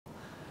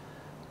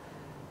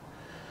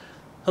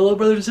Hello,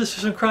 brothers and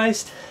sisters in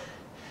Christ.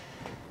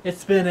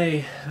 It's been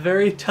a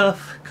very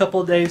tough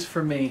couple days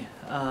for me.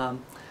 I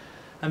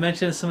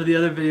mentioned in some of the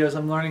other videos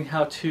I'm learning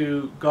how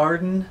to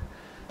garden.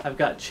 I've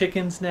got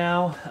chickens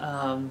now.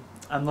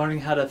 I'm learning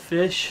how to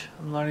fish.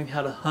 I'm learning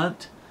how to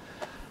hunt.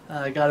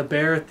 I got a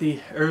bear at the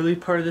early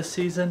part of this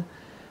season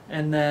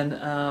and then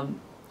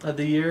of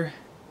the year.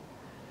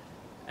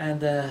 And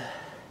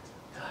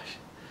gosh,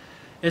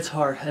 it's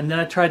hard. And then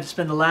I tried to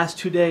spend the last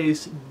 2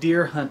 days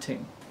deer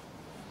hunting.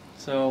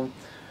 So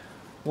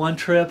one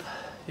trip,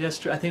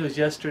 yesterday, I think it was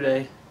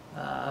yesterday.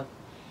 Yeah,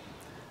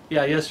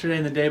 yesterday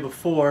and the day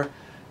before.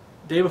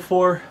 Day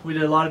before, we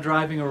did a lot of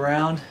driving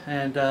around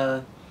and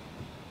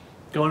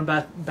going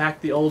back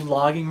the old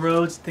logging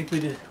roads. I think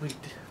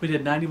we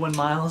did 91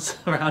 miles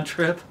round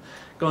trip,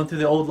 going through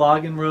the old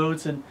logging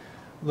roads and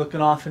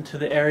looking off into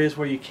the areas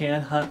where you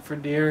can hunt for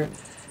deer.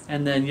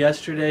 And then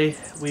yesterday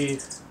we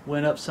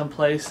went up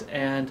someplace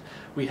and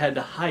we had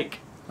to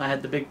hike. I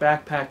had the big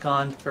backpack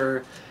on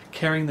for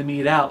carrying the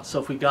meat out.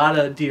 So if we got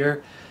a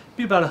deer, it'd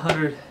be about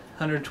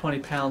 120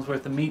 pounds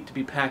worth of meat to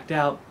be packed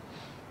out.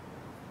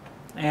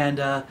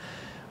 And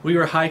we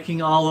were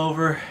hiking all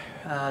over.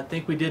 I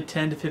think we did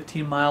 10 to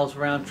 15 miles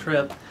round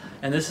trip.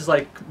 And this is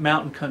like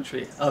mountain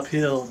country,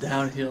 uphill,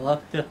 downhill,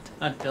 uphill,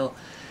 downhill.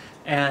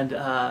 And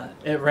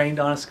it rained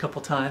on us a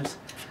couple times.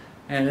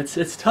 And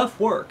it's tough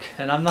work.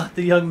 And I'm not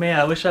the young man.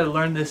 I wish I'd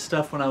learned this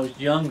stuff when I was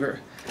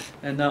younger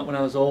and not when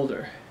I was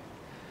older.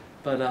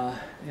 But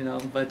you know,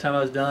 by the time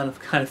I was done, I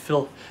kind of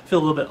feel a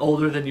little bit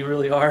older than you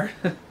really are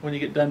when you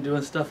get done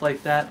doing stuff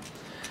like that.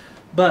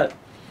 But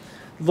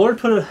Lord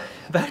put it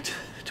back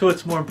to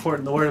what's more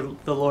important, the word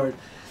of the Lord.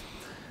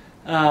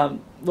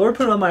 Lord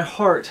put it on my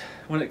heart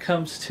when it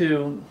comes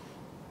to.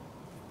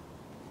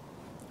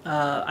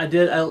 I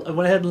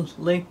went ahead and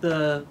linked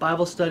the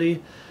Bible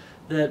study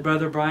that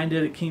Brother Brian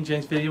did at King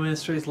James Video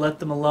Ministries, Let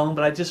Them Alone,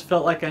 but I just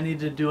felt like I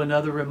needed to do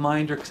another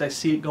reminder because I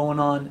see it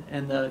going on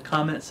in the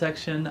comment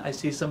section. I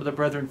see some of the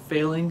brethren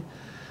failing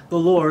the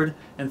Lord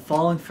and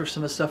falling for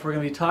some of the stuff we're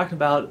going to be talking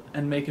about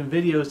and making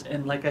videos.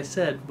 And like I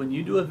said, when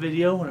you do a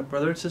video, when a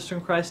brother and sister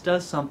in Christ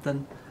does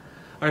something,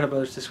 or not a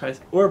brother and sister in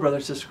Christ, or a brother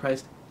and sister in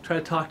Christ, try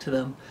to talk to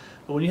them.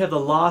 But when you have the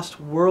lost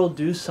world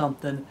do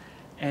something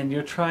and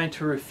you're trying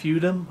to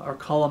refute them or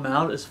call them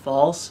out as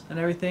false and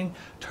everything,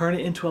 turn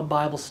it into a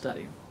Bible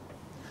study.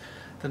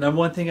 The number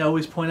one thing I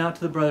always point out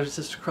to the brothers and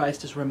sisters of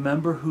Christ is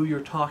remember who you're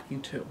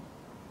talking to.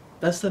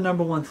 That's the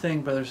number one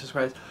thing, brothers and sisters of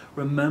Christ.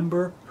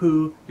 Remember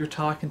who you're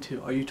talking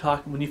to. Are you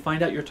talking, when you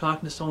find out you're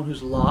talking to someone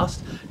who's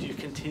lost, do you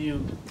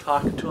continue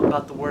talking to them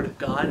about the Word of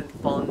God and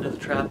fall into the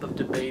trap of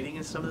debating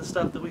and some of the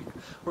stuff that we're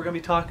going to be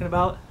talking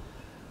about?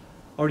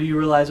 Or do you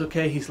realize,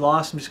 okay, he's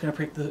lost, I'm just going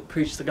to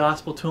preach the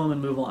gospel to him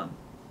and move on?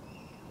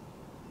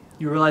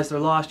 You realize they're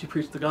lost, you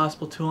preach the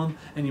gospel to them,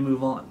 and you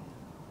move on.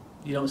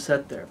 You don't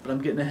sit there, but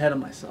I'm getting ahead of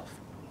myself.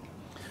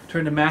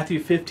 Turn to Matthew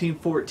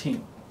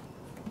 15:14.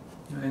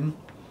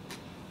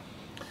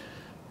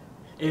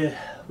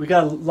 We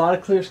got a lot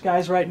of clear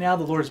skies right now.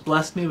 The Lord's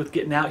blessed me with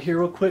getting out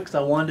here real quick because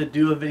I wanted to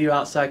do a video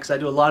outside because I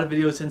do a lot of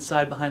videos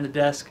inside behind the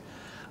desk.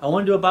 I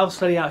want to do a Bible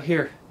study out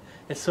here.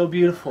 It's so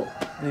beautiful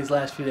in these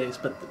last few days,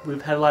 but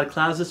we've had a lot of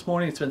clouds this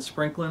morning. It's been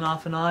sprinkling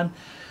off and on,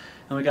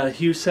 and we got a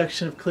huge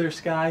section of clear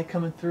sky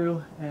coming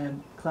through,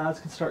 and clouds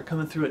can start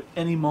coming through at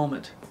any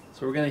moment.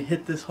 So we're going to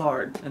hit this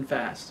hard and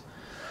fast.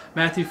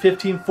 Matthew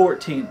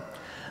 15:14.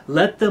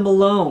 Let them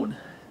alone.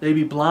 They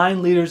be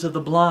blind leaders of the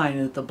blind,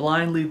 and if the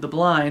blind lead the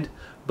blind,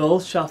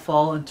 both shall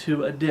fall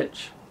into a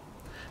ditch.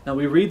 Now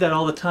we read that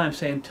all the time,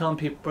 telling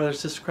people, brothers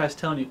and sisters of Christ,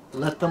 telling you,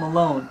 let them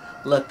alone,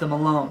 let them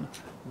alone.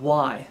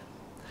 Why?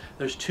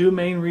 There's two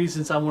main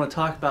reasons I want to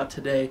talk about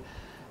today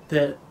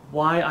that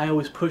why I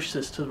always push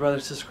this to the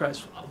brothers and sisters of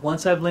Christ.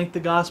 Once I've linked the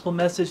gospel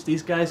message,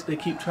 these guys, they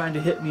keep trying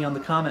to hit me on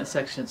the comment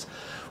sections,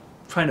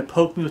 trying to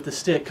poke me with the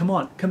stick. Come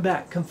on, come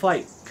back, come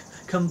fight,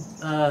 come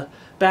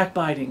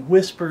backbiting,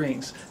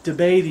 whisperings,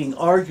 debating,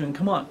 arguing.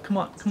 Come on, come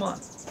on, come on.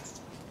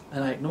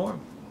 And I ignore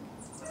them.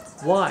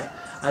 Why?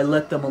 I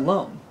let them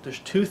alone. There's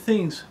two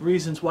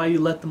reasons why you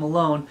let them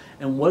alone,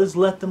 and what does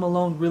let them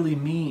alone really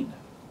mean?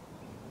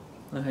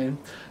 Okay.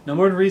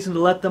 Number one reason to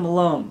let them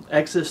alone.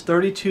 Exodus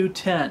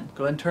 32:10.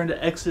 Go ahead and turn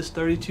to Exodus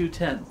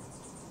 32:10.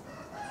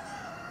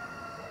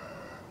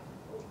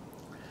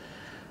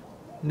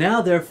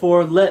 Now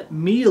therefore let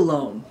me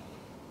alone,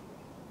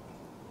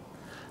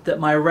 that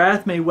my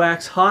wrath may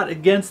wax hot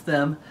against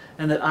them,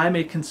 and that I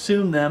may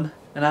consume them,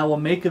 and I will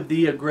make of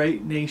thee a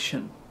great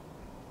nation.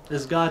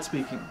 This is God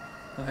speaking.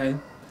 Okay.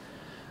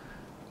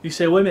 You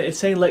say, wait a minute, it's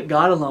saying let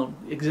God alone.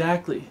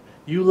 Exactly.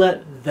 You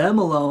let them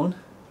alone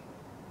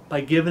by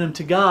giving them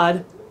to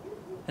God,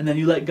 and then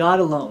you let God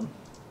alone.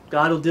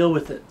 God will deal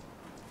with it.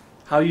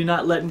 How are you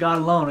not letting God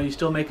alone? Are you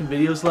still making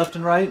videos left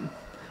and right?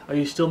 Are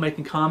you still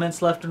making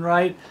comments left and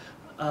right?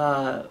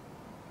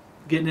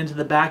 Getting into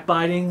the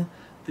backbiting,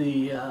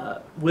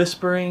 the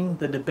whispering,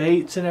 the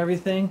debates and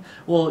everything?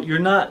 Well, you're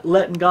not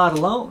letting God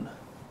alone.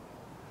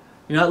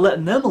 You're not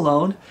letting them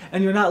alone,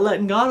 and you're not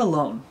letting God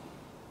alone.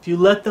 If you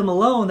let them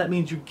alone, that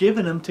means you're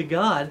giving them to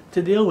God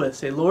to deal with.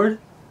 Say, Lord,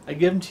 I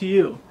give them to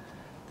you.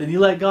 Then you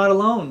let God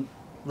alone.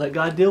 Let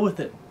God deal with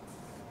it.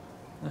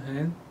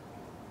 Okay.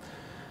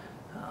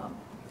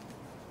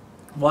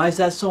 Why is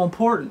that so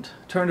important?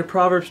 Turn to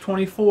Proverbs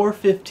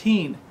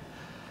 24:15.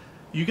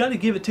 You got to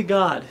give it to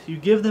God. You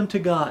give them to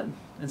God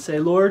and say,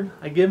 Lord,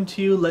 I give them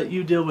to you, let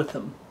you deal with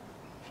them.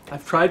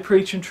 I've tried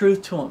preaching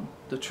truth to them,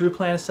 the true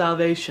plan of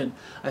salvation.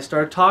 I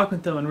started talking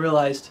with them and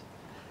realized,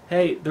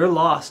 hey, they're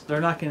lost. They're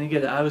not going to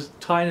get it. I was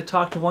trying to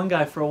talk to one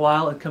guy for a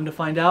while and come to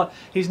find out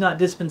he's not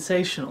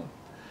dispensational.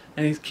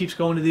 And he keeps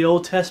going to the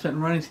Old Testament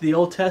and running to the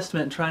Old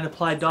Testament and trying to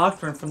apply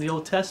doctrine from the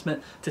Old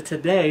Testament to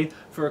today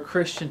for a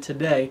Christian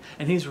today.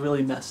 And he's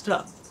really messed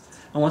up.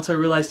 And once I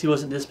realized he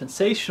wasn't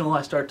dispensational,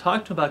 I started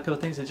talking to him about a couple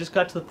of things. It just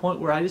got to the point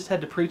where I just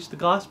had to preach the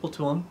gospel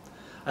to him.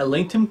 I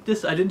linked him,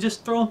 I didn't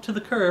just throw him to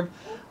the curb.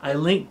 I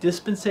linked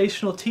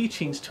dispensational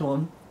teachings to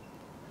him.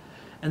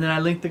 And then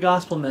I linked the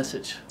gospel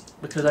message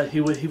because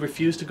he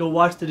refused to go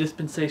watch the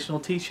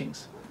dispensational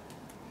teachings.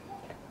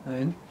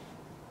 Right?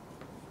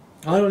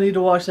 I don't need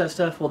to watch that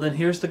stuff. Well, then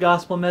here's the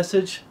gospel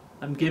message.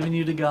 I'm giving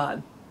you to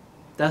God.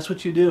 That's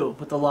what you do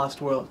with the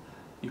lost world.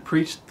 You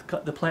preach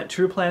the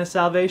true plan of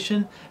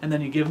salvation, and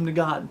then you give them to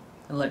God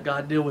and let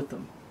God deal with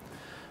them.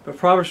 But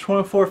Proverbs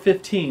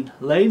 24:15,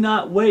 lay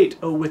not wait,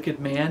 O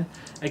wicked man,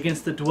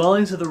 against the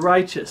dwellings of the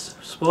righteous.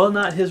 Spoil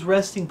not his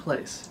resting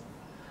place.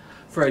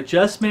 For a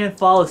just man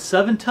falleth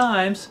 7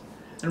 times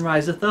and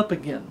riseth up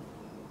again.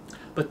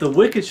 But the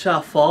wicked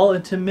shall fall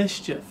into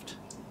mischief.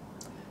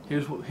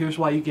 Here's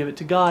why you give it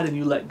to God and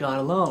you let God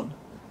alone.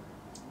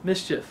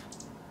 Mischief.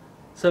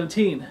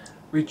 17.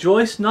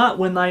 Rejoice not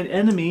when thine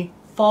enemy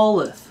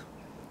falleth.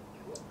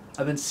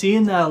 I've been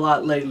seeing that a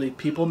lot lately.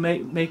 People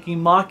making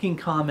mocking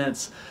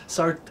comments,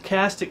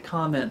 sarcastic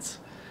comments.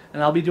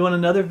 And I'll be doing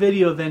another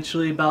video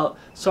eventually about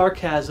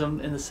sarcasm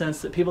in the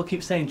sense that people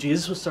keep saying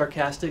Jesus was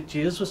sarcastic,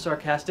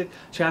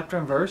 chapter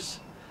and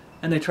verse.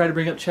 And they try to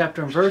bring up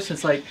chapter and verse and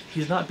it's like,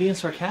 he's not being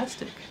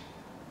sarcastic.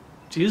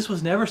 Jesus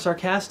was never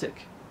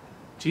sarcastic.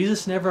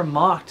 Jesus never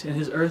mocked in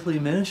his earthly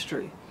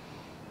ministry.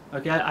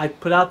 Okay, I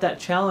put out that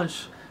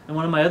challenge in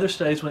one of my other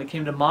studies when it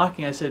came to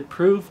mocking. I said,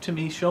 prove to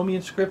me, show me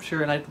in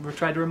Scripture, and I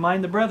tried to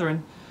remind the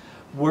brethren,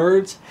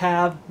 words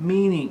have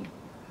meaning.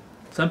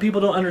 Some people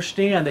don't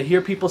understand. They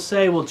hear people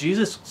say, well,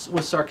 Jesus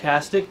was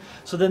sarcastic,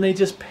 so then they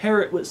just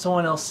parrot what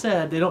someone else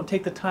said. They don't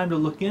take the time to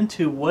look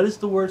into what is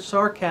the word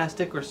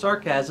sarcastic or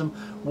sarcasm,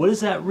 what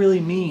does that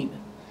really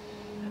mean?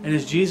 And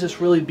is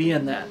Jesus really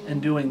being that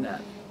and doing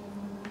that?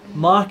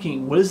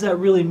 Mocking, what does that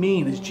really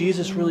mean? Is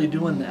Jesus really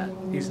doing that?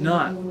 He's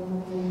not.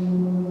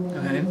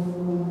 Okay?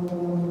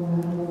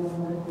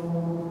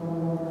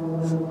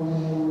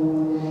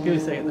 Give me a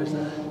second, there's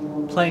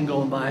a plane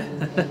going by.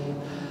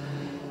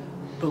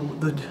 But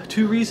the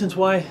two reasons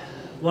why,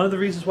 one of the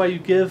reasons why you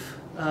give,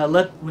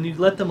 when you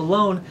let them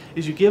alone,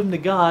 is you give them to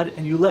God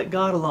and you let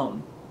God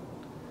alone.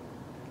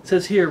 It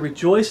says here,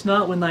 rejoice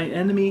not when thine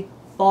enemy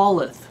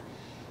falleth,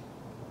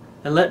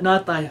 and let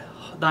not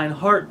thine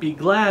heart be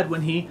glad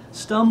when he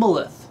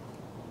stumbleth,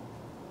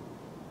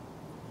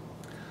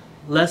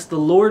 lest the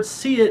Lord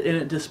see it and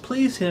it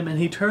displease him and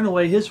he turn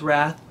away his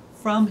wrath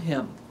from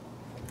him.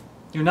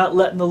 You're not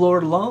letting the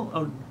Lord alone.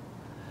 Oh,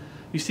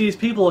 you see these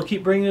people will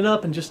keep bringing it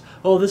up and just,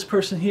 oh, this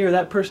person here,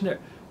 that person there.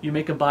 You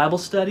make a Bible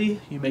study,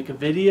 you make a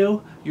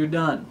video, you're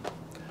done.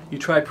 You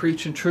try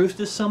preaching truth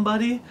to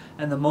somebody,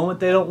 and the moment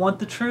they don't want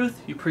the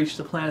truth, you preach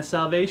the plan of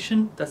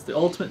salvation. That's the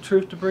ultimate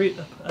truth to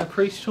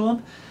preach to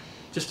them.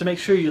 Just to make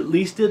sure you at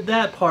least did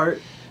that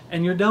part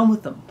and you're done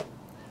with them.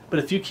 But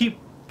if you keep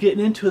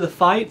getting into the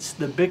fights,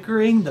 the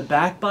bickering, the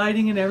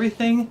backbiting and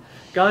everything,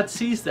 God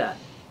sees that.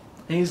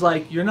 And he's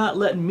like, you're not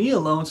letting me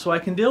alone so I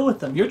can deal with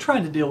them. You're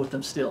trying to deal with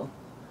them still.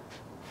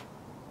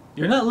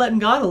 You're not letting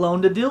God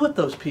alone to deal with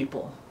those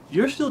people.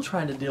 You're still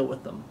trying to deal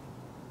with them.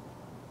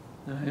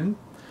 Okay?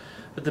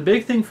 But the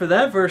big thing for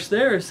that verse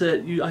there is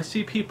that I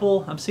see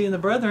people, I'm seeing the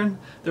brethren,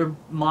 they're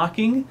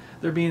mocking,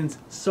 they're being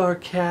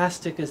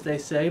sarcastic as they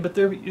say, but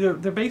they're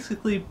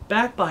basically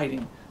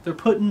backbiting. They're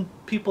putting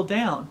people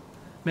down,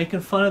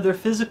 making fun of their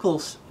physical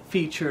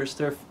features,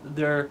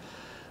 their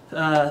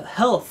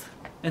health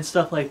and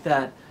stuff like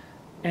that.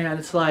 And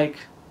it's like,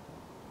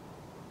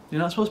 you're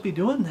not supposed to be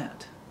doing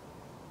that.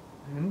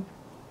 Mm-hmm.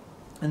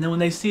 And then when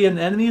they see an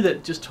enemy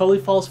that just totally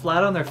falls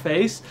flat on their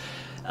face,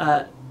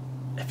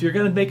 if you're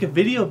going to make a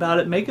video about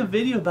it, make a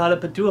video about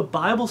it, but do a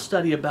Bible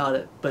study about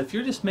it. But if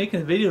you're just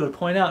making a video to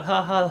point out,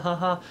 ha ha ha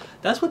ha,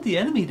 that's what the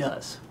enemy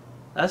does.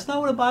 That's not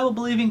what a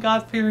Bible-believing,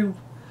 God-fearing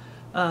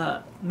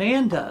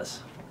man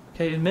does,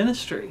 okay, in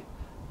ministry.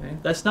 Okay?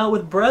 That's not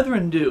what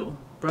brethren do,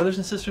 brothers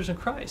and sisters in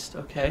Christ,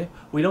 okay?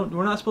 We're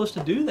not supposed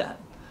to do that.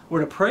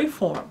 We're to pray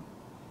for them.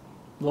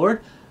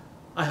 Lord,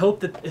 I hope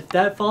that if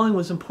that falling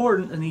was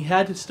important and he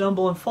had to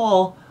stumble and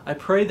fall, I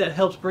pray that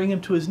helps bring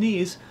him to his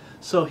knees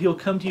so he'll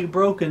come to you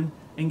broken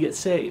and get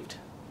saved.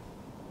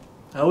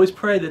 I always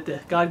pray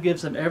that God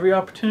gives them every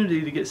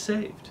opportunity to get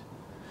saved.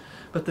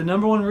 But the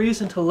number one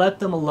reason to let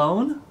them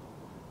alone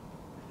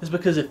is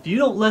because if you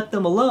don't let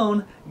them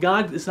alone,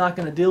 God is not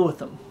going to deal with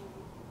them.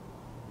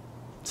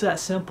 It's that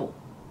simple.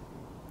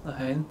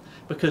 Okay?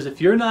 Because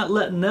if you're not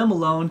letting them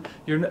alone,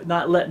 you're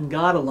not letting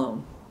God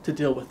alone to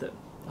deal with it.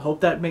 I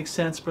hope that makes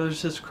sense, brothers and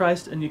sisters in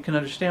Christ, and you can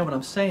understand what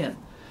I'm saying.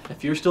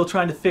 If you're still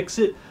trying to fix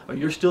it, or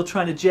you're still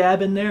trying to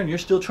jab in there, and you're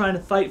still trying to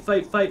fight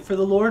for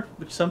the Lord,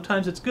 which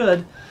sometimes it's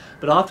good,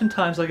 but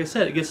oftentimes, like I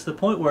said, it gets to the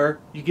point where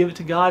you give it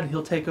to God and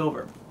He'll take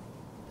over.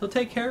 He'll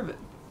take care of it.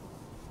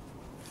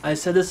 I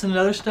said this in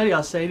another study,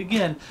 I'll say it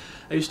again.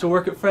 I used to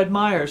work at Fred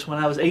Meyer's when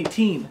I was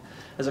 18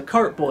 as a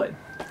cart boy.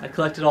 I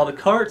collected all the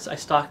carts, I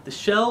stocked the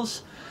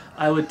shelves.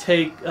 I would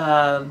take,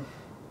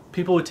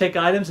 people would take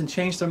items and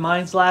change their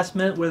minds last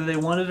minute whether they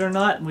wanted it or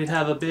not, and we'd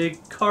have a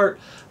big cart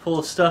full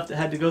of stuff that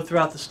had to go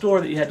throughout the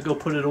store that you had to go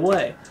put it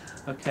away.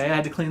 Okay, I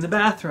had to clean the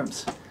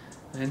bathrooms.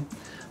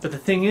 But the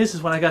thing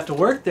is when I got to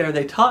work there,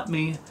 they taught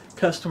me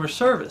customer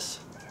service.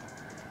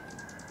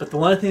 But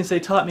one of the things they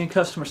taught me in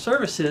customer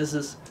service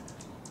is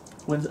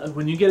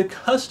when you get a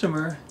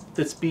customer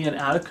that's being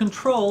out of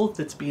control,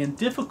 that's being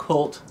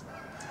difficult,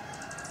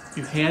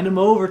 you hand them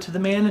over to the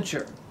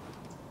manager.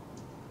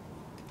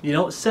 You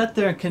don't sit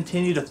there and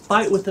continue to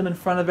fight with them in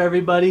front of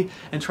everybody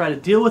and try to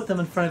deal with them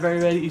in front of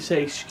everybody. You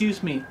say,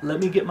 excuse me, let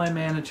me get my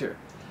manager.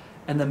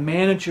 And the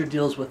manager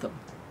deals with them.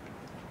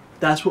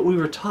 That's what we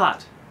were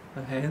taught.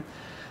 Okay?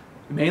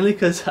 Mainly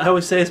because, I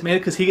always say it's mainly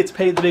because he gets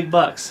paid the big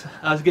bucks.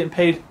 I was getting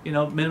paid,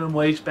 minimum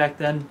wage back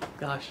then.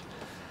 Gosh,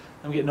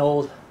 I'm getting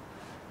old.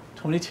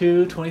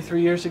 22,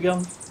 23 years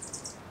ago.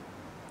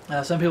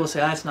 Some people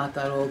say, it's not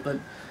that old, but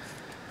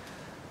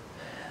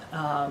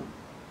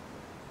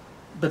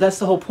that's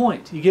the whole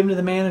point. You give them to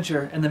the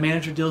manager, and the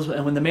manager deals with it.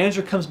 And when the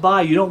manager comes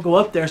by, you don't go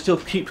up there and still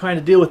keep trying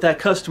to deal with that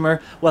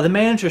customer while the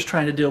manager's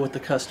trying to deal with the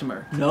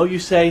customer. No, you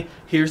say,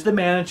 here's the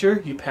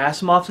manager, you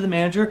pass him off to the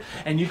manager,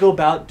 and you go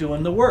about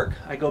doing the work.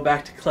 I go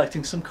back to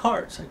collecting some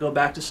carts. I go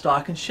back to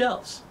stocking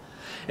shelves.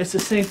 It's the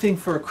same thing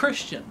for a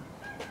Christian.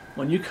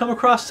 When you come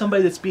across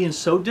somebody that's being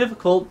so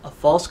difficult, a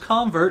false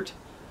convert,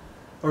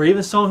 or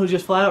even someone who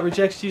just flat out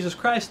rejects Jesus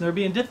Christ and they're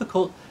being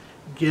difficult,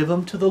 give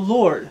them to the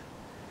Lord.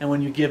 And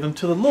when you give them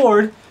to the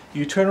Lord,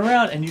 you turn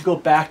around and you go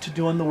back to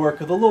doing the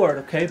work of the Lord,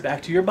 okay?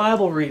 Back to your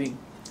Bible reading,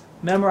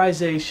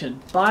 memorization,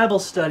 Bible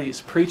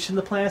studies, preaching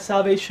the plan of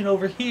salvation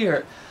over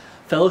here,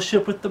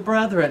 fellowship with the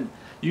brethren.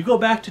 You go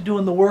back to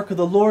doing the work of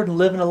the Lord and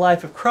living a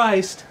life of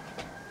Christ,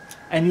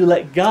 and you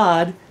let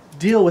God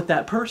deal with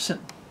that person.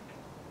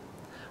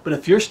 But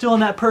if you're still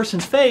in that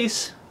person's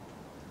face,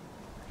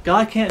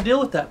 God can't deal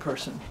with that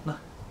person.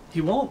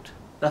 He won't.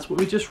 That's what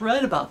we just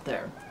read about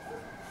there.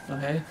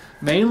 Okay?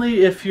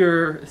 Mainly if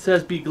it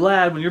says be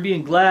glad, when you're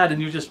being glad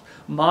and you just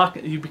mock,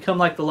 you become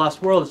like the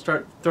lost world and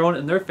start throwing it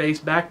in their face,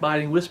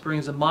 backbiting,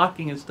 whisperings and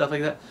mocking and stuff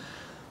like that.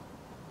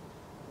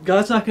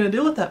 God's not going to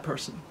deal with that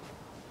person.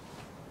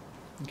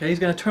 Okay? He's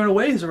going to turn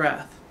away His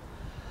wrath.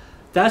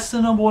 That's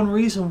the number one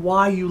reason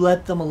why you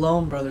let them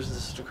alone, brothers and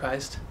sisters of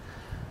Christ.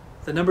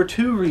 The number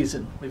two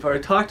reason, we've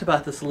already talked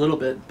about this a little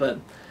bit, but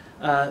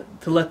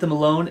to let them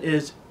alone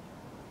is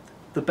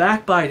the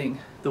backbiting,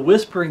 the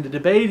whispering, the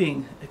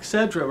debating,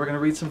 etc. We're going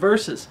to read some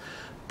verses.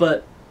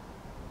 But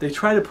they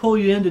try to pull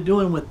you into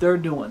doing what they're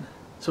doing.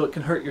 So it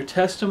can hurt your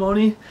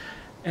testimony,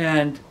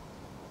 and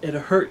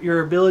it'll hurt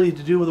your ability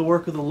to do the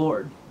work of the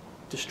Lord.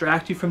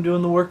 Distract you from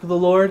doing the work of the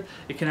Lord.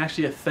 It can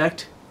actually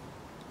affect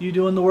you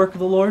doing the work of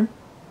the Lord.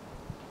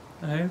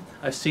 Okay?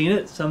 I've seen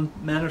it. Some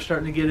men are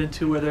starting to get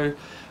into where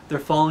they're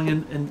falling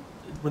in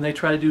when they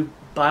try to do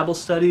Bible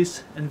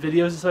studies and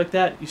videos and stuff like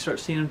that. You start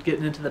seeing them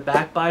getting into the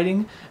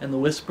backbiting and the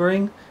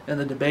whispering and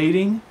the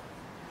debating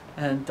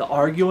and the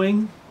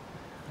arguing,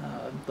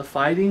 the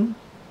fighting.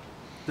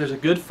 There's a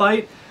good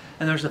fight,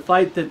 and there's a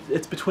fight that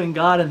it's between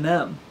God and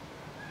them.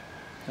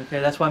 Okay,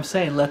 that's why I'm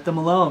saying let them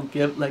alone.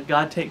 Let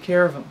God take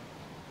care of them.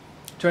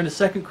 Turn to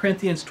 2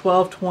 Corinthians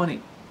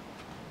 12:20.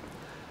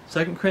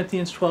 2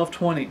 Corinthians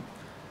 12:20.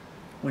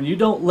 When you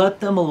don't let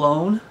them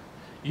alone,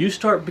 you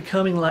start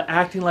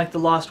acting like the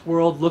lost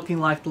world, looking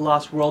like the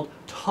lost world,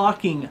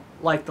 talking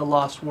like the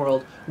lost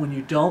world when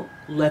you don't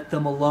let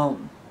them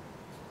alone.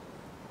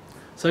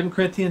 2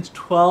 Corinthians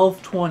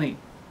 12:20.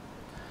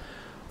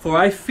 For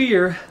I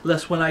fear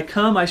lest when I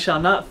come I shall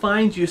not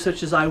find you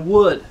such as I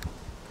would,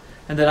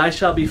 and that I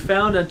shall be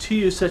found unto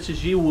you such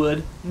as ye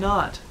would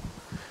not,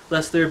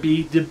 lest there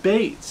be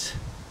debates,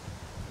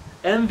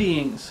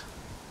 envyings,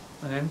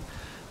 okay?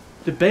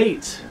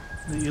 Debates.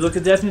 You look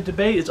at definite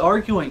debate, it's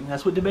arguing.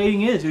 That's what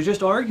debating is. You're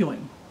just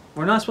arguing.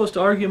 We're not supposed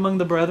to argue among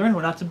the brethren.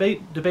 We're not to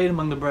debate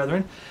among the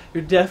brethren.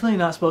 You're definitely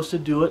not supposed to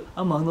do it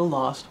among the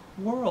lost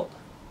world.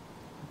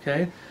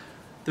 Okay?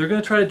 They're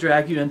going to try to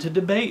drag you into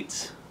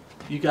debates.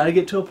 You got to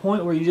get to a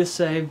point where you just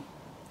say,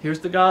 here's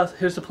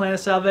the plan of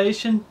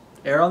salvation,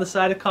 err on the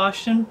side of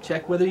caution,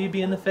 check whether you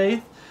be in the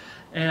faith,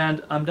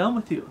 and I'm done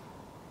with you.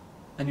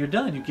 And you're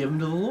done. You give them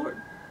to the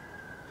Lord.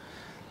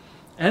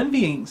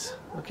 Envyings.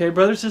 Okay,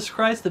 brothers and sisters in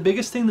Christ, the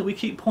biggest thing that we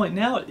keep pointing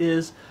out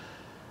is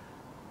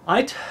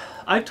I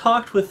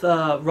talked with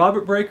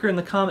Robert Breaker in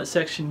the comment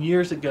section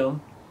years ago.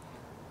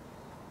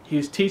 He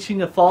was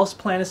teaching a false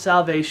plan of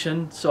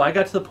salvation, so I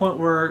got to the point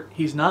where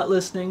he's not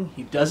listening,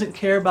 he doesn't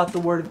care about the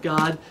Word of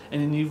God,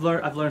 and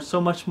then I've learned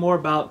so much more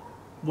about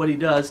what he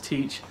does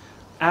teach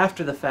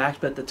after the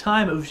fact, but at the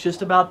time it was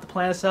just about the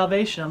plan of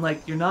salvation. I'm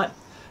like, you're not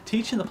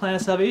teaching the plan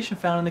of salvation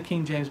found in the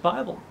King James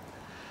Bible.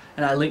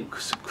 And I link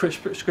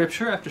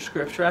scripture after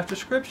scripture after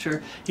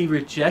scripture. He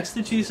rejects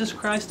the Jesus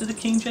Christ of the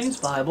King James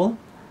Bible,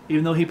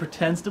 even though he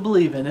pretends to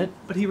believe in it,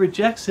 but he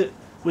rejects it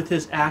with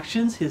his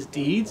actions, his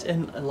deeds,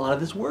 and a lot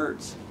of his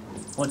words.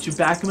 Once you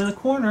back him in a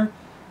corner,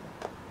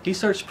 he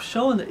starts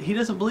showing that he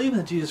doesn't believe in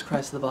the Jesus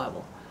Christ of the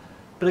Bible.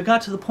 But it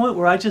got to the point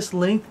where I just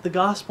linked the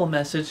gospel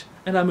message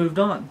and I moved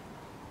on.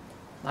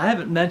 I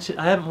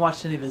haven't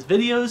watched any of his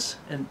videos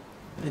in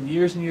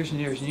years and years and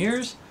years and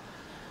years.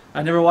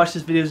 I never watched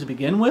his videos to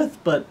begin with,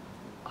 but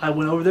I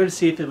went over there to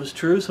see if it was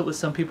true, so what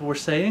some people were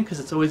saying,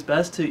 because it's always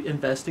best to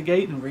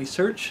investigate and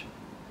research,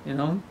 you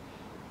know.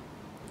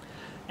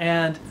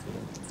 And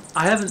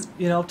I haven't,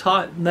 you know,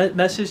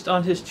 messaged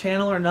on his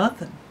channel or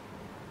nothing.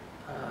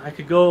 I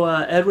could go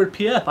Edward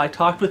P.F. I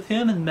talked with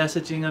him and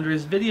messaging under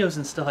his videos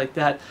and stuff like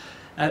that.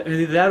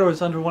 Either that or it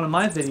was under one of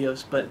my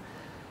videos, but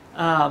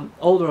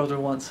older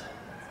ones.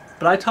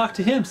 But I talked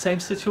to him, same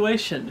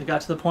situation. It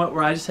got to the point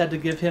where I just had to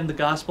give him the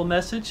gospel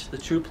message, the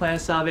true plan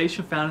of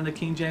salvation found in the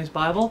King James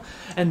Bible,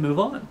 and move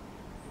on.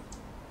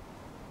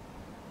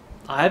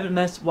 I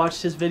haven't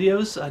watched his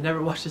videos. I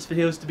never watched his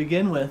videos to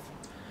begin with.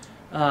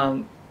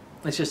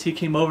 It's just he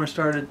came over and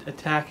started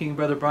attacking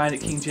Brother Brian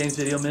at King James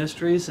Video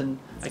Ministries, and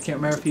I can't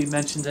remember if he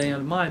mentioned any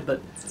of mine,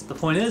 but the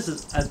point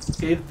is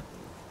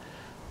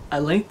I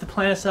linked the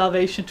plan of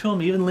salvation to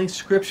him, even linked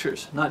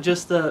scriptures, not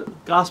just the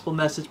gospel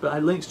message, but I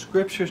linked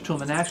scriptures to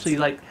him and actually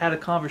like had a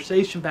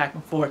conversation back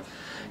and forth.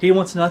 He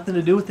wants nothing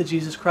to do with the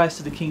Jesus Christ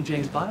of the King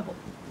James Bible.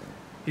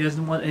 He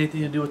doesn't want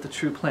anything to do with the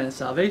true plan of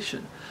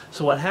salvation.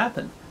 So what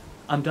happened?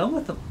 I'm done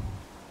with him.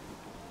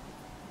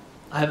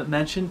 I haven't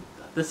mentioned,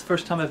 this is the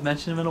first time I've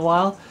mentioned him in a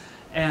while,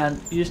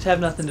 and you just have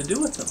nothing to do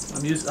with him.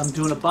 I'm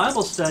doing a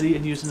Bible study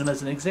and using him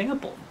as an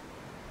example.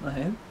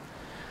 Okay?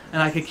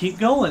 And I could keep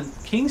going.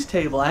 King's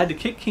Table. I had to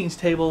kick King's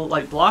Table,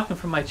 like block him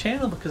from my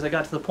channel because I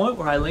got to the point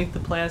where I linked the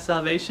plan of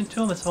salvation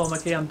to him and told him,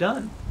 okay, I'm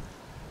done.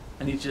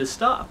 I need you to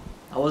stop.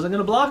 I wasn't going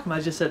to block him. I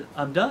just said,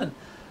 I'm done.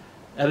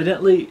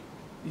 Evidently,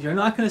 you're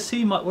not going to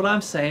see what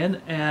I'm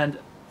saying, and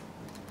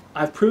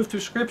I've proved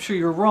through Scripture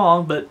you're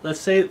wrong, but let's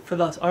say for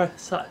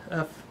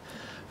the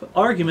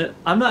argument,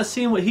 I'm not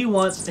seeing what he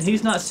wants, and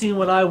he's not seeing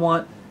what I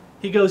want.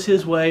 He goes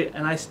his way,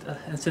 and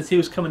since he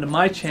was coming to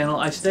my channel,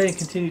 I stay and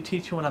continue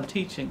teaching what I'm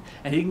teaching,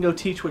 and he can go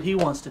teach what he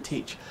wants to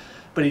teach.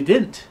 But he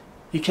didn't.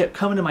 He kept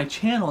coming to my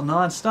channel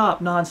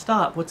non-stop.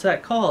 What's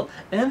that called?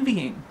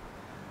 Envying.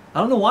 I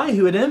don't know why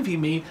he would envy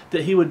me,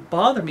 that he would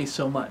bother me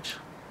so much.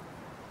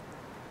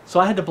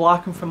 So I had to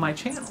block him from my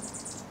channel.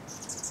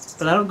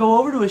 But I don't go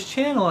over to his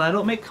channel, and I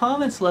don't make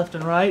comments left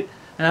and right,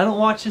 and I don't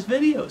watch his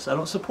videos. I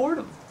don't support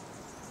him.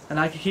 And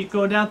I could keep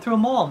going down through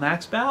them all.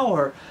 Max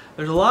Bauer.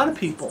 There's a lot of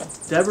people.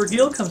 Deborah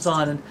Gill comes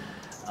on, and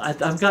I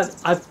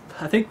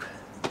think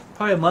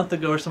probably a month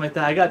ago or something like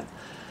that, I got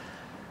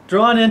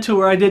drawn into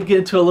where I did get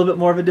into a little bit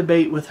more of a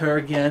debate with her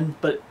again,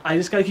 but I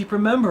just got to keep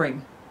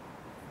remembering.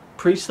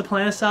 Preach the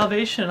plan of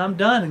salvation, and I'm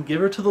done, and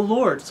give her to the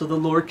Lord so the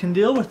Lord can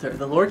deal with her.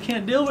 The Lord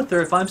can't deal with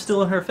her if I'm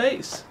still in her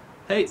face.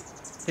 Hey,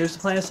 here's the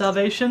plan of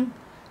salvation.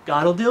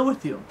 God will deal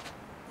with you.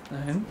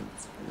 Okay?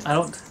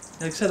 Like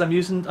I said, I'm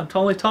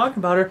totally talking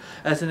about her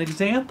as an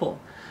example.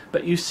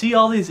 But you see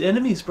all these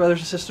enemies, brothers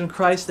and sisters in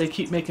Christ, they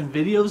keep making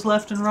videos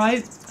left and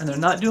right, and they're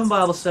not doing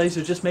Bible studies,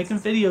 they're just making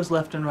videos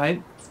left and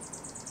right.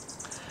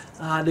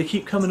 They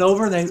keep coming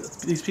over, and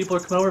these people are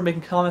coming over and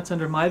making comments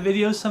under my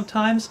videos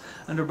sometimes,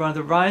 under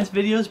Brother Ryan's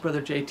videos,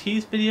 Brother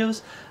JT's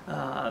videos,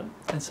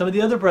 and some of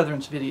the other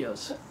brethren's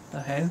videos.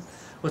 Okay?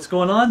 What's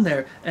going on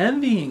there?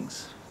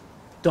 Envyings.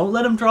 Don't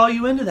let them draw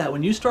you into that.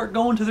 When you start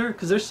going to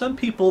because there's some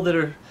people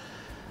that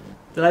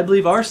I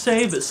believe are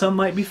saved, but some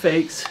might be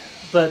fakes.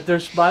 But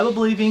there's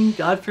Bible-believing,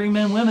 God-fearing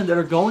men and women that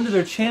are going to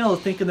their channel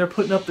thinking they're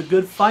putting up the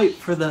good fight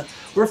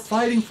we're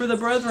fighting for the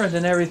brethren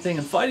and everything,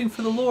 and fighting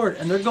for the Lord.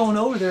 And they're going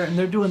over there and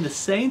they're doing the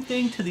same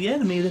thing to the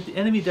enemy that the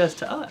enemy does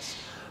to us.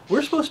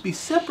 We're supposed to be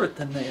separate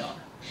than they are.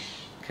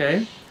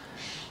 Okay?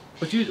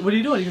 What are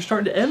you doing? You're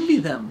starting to envy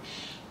them.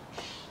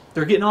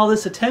 They're getting all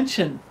this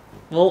attention.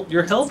 Well,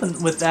 you're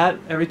helping with that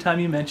every time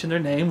you mention their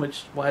name, which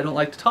is why I don't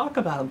like to talk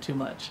about them too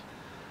much.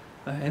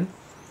 Okay?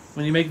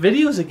 When you make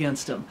videos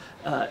against them,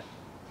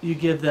 you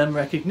give them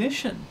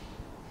recognition.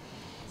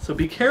 So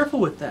be careful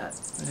with that.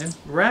 Okay?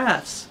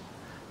 Wraths.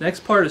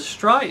 Next part is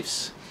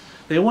strifes.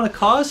 They want to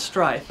cause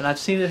strife, and I've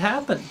seen it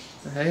happen.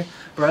 Okay?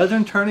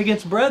 Brethren turn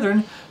against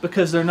brethren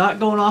because they're not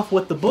going off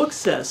what the book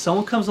says.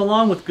 Someone comes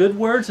along with good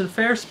words and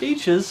fair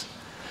speeches,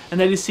 and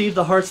they deceive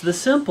the hearts of the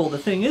simple. The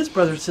thing is,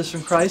 brothers and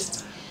sisters in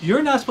Christ,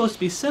 you're not supposed to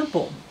be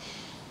simple.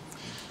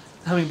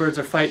 Hummingbirds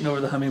are fighting over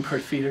the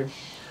hummingbird feeder.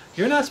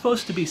 You're not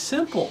supposed to be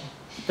simple.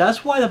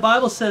 That's why the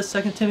Bible says,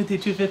 2 Timothy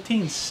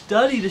 2:15,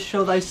 study to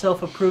show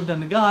thyself approved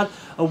unto God,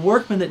 a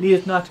workman that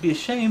needeth not to be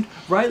ashamed,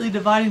 rightly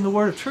dividing the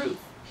word of truth.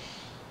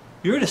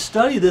 You're to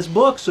study this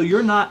book so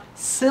you're not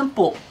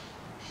simple.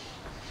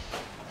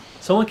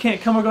 Someone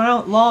can't come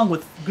along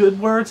with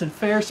good words and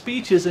fair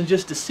speeches and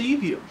just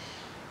deceive you.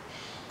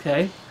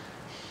 Okay?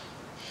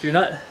 If you're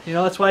not,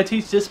 that's why I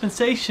teach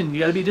dispensation. You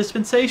got to be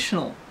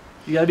dispensational.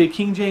 You got to be a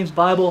King James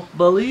Bible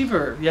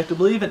believer. You have to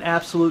believe in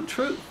absolute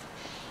truth.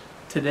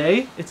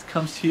 Today, it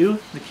comes to you,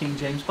 the King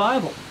James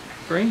Bible,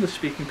 for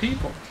English-speaking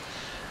people.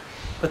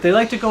 But they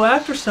like to go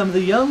after some of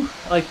the young,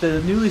 like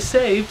the newly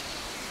saved.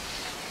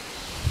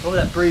 Oh,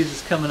 that breeze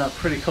is coming up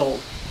pretty cold.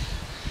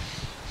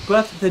 Go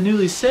after the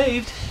newly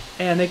saved,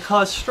 and they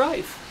cause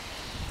strife,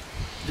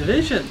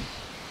 division.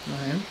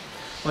 Right?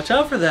 Watch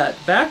out for that.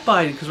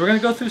 Backbiting, because we're going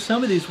to go through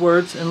some of these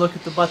words and look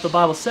at what the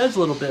Bible says a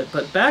little bit.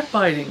 But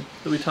backbiting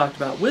that we talked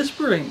about,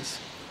 whisperings,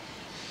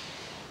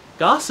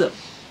 gossip.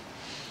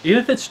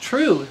 Even if it's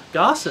true,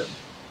 gossip.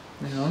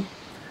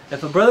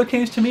 If a brother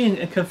came to me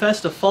and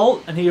confessed a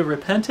fault and he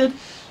repented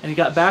and he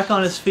got back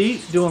on his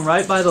feet, doing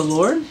right by the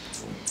Lord,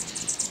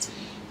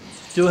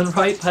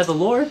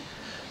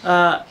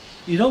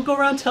 you don't go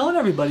around telling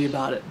everybody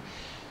about it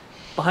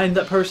behind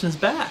that person's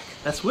back.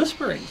 That's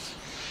whisperings.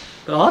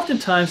 But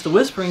oftentimes the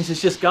whisperings is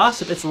just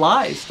gossip. It's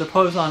lies. They're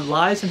posed on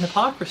lies and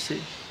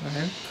hypocrisy.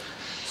 Okay?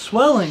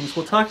 Swellings,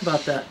 we'll talk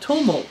about that.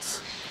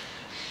 Tumults.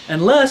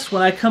 Unless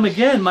when I come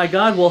again, my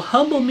God will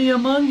humble me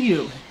among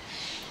you.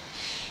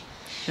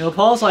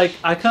 Paul's like,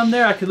 I come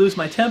there, I could lose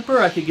my temper,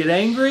 I could get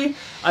angry.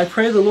 I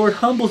pray the Lord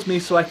humbles me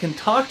so I can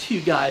talk to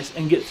you guys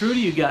and get through to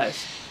you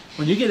guys.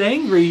 When you get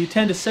angry, you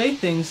tend to say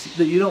things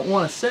that you don't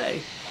want to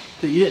say,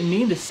 that you didn't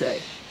mean to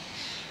say.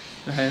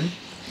 Okay?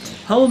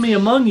 Humble me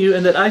among you,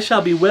 and that I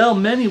shall bewail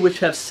many which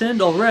have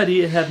sinned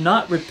already and have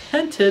not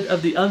repented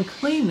of the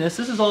uncleanness.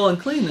 This is all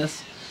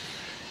uncleanness.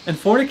 And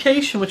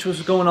fornication, which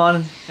was going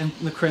on in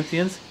the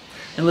Corinthians,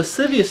 and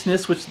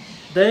lasciviousness, which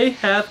they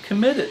have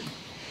committed.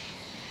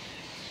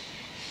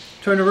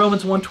 Turn to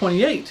Romans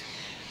 1:28.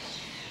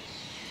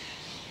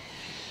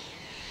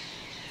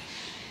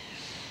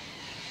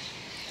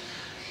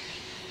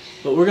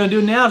 What we're going to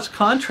do now is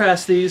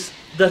contrast these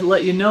that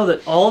let you know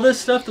that all this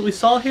stuff that we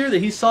saw here, that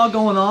he saw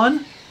going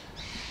on,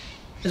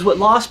 is what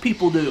lost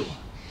people do.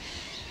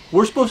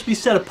 We're supposed to be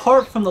set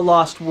apart from the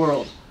lost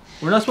world.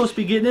 We're not supposed to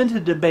be getting into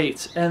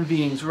debates,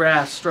 envyings,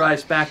 wraths,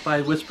 strifes,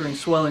 backbiting, whispering,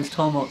 swellings,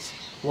 tumults.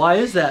 Why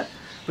is that?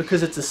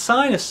 Because it's a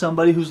sign of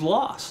somebody who's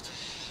lost.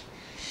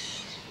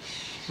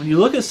 When you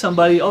look at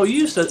somebody, oh,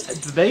 you used to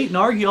debate and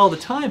argue all the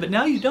time, but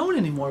now you don't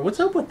anymore. What's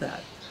up with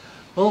that?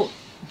 Well,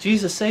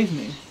 Jesus saved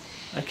me.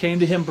 I came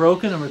to him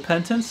broken in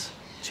repentance,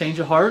 change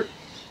of heart,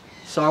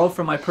 sorrow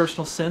for my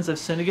personal sins I've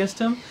sinned against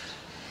him,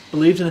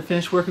 believed in the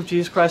finished work of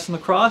Jesus Christ on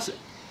the cross,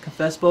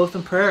 confessed both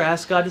in prayer,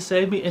 asked God to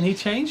save me, and he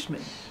changed me.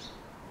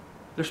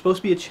 There's supposed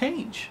to be a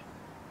change.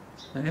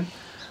 Okay?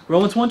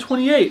 Romans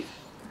 1:28.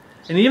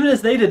 And even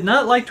as they did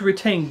not like to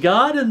retain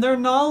God in their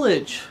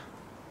knowledge,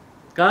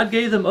 God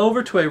gave them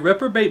over to a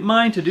reprobate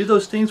mind to do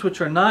those things which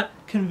are not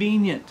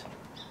convenient.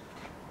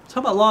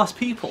 Talk about lost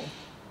people.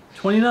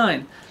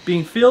 29.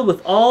 Being filled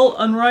with all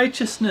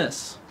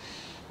unrighteousness.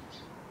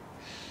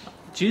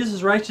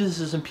 Jesus' righteousness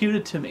is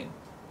imputed to me.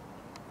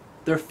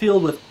 They're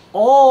filled with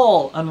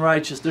all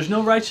unrighteousness. There's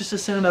no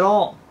righteousness in them at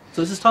all.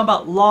 So this is talking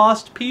about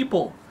lost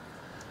people.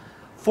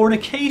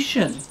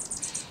 Fornication,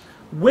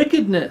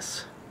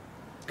 wickedness,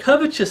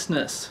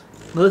 covetousness,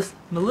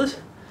 maliciousness.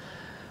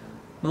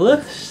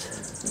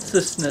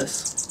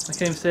 I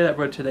can't even say that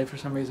word today for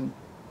some reason.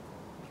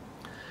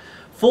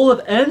 Full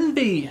of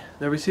envy.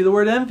 There we see the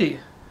word envy.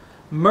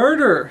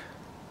 Murder,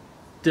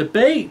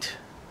 debate.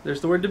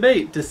 There's the word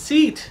debate.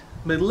 Deceit,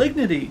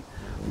 malignity,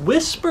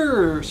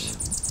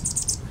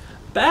 whisperers,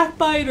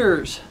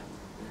 backbiters,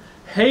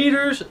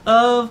 haters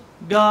of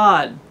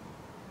God,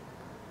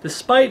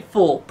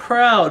 despiteful,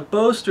 proud,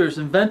 boasters,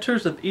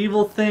 inventors of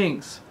evil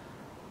things.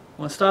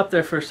 I want to stop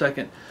there for a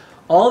second.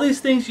 All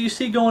these things you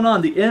see going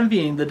on, the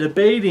envying, the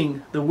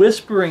debating, the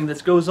whispering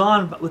that goes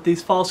on with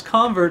these false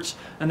converts,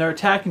 and they're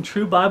attacking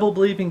true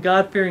Bible-believing,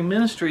 God-fearing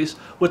ministries,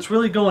 what's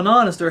really going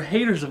on is they're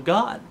haters of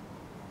God.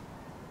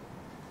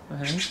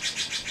 Okay?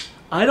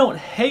 I don't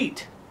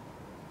hate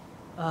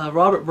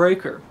Robert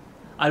Breaker.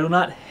 I do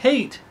not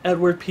hate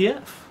Edward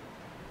P.F.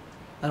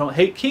 I don't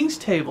hate King's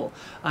Table.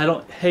 I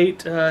don't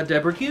hate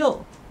Deborah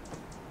Gill.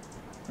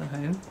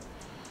 Okay?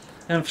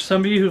 And for some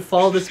of you who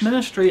follow this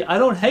ministry, I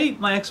don't hate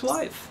my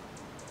ex-wife.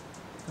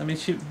 I mean,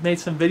 she made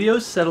some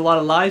videos, said a lot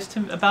of lies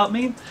about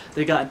me.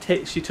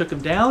 She took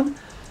them down,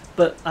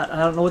 but I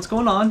don't know what's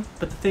going on.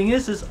 But the thing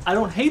is I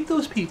don't hate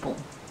those people.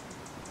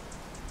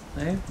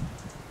 Okay?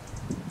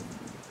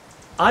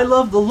 I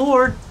love the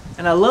Lord,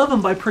 and I love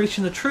Him by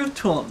preaching the truth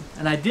to them.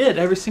 And I did.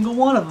 Every single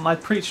one of them, I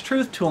preached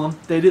truth to them.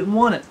 They didn't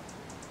want it.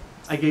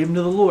 I gave them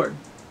to the Lord.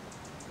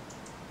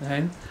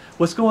 Okay?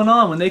 What's going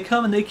on? When they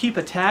come and they keep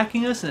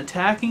attacking us and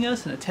attacking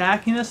us and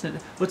attacking us,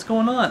 and what's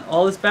going on?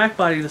 All this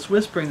backbiting, this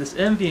whispering, this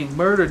envying,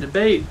 murder,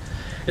 debate,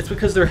 it's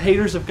because they're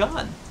haters of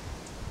God.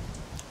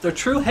 Their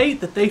true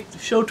hate that they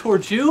show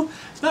towards you,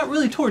 it's not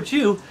really towards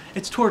you,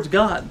 it's towards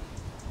God.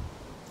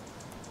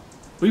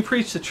 We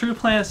preach the true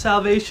plan of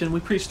salvation.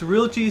 We preach the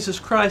real Jesus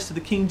Christ of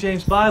the King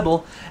James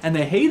Bible, and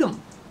they hate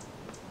Him.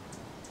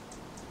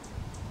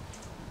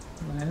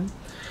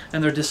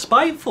 And they're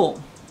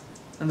despiteful,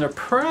 and they're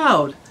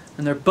proud,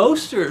 And they're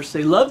boasters.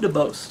 They love to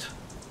boast.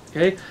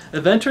 Okay?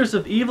 Inventors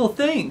of evil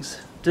things,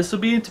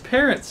 disobedient to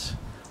parents,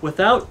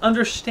 without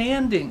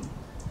understanding.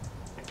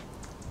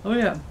 Oh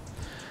yeah.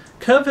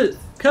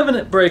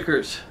 Covenant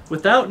breakers,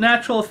 without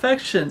natural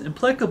affection,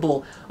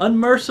 implacable,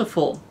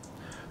 unmerciful,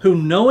 who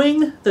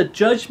knowing the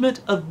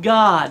judgment of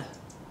God.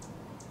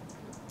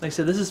 Like I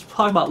said, this is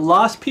talking about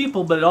lost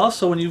people, but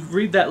also when you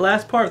read that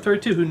last part,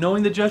 32, who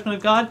knowing the judgment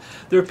of God,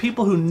 there are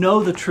people who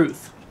know the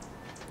truth.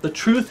 The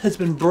truth has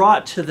been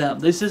brought to them.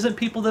 This isn't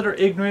people that are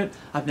ignorant.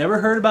 I've never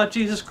heard about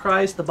Jesus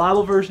Christ, the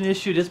Bible version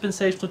issue,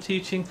 dispensational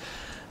teaching,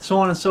 so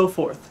on and so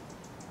forth.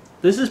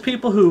 This is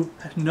people who,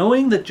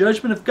 knowing the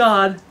judgment of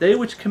God, they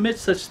which commit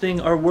such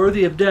thing are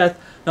worthy of death,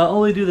 not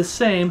only do the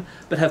same,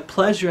 but have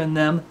pleasure in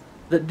them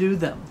that do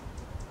them.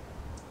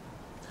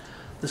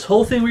 This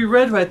whole thing we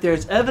read right there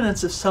is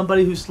evidence of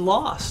somebody who's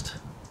lost.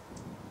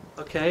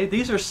 Okay?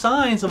 These are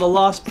signs of a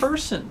lost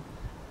person.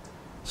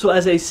 So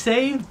as a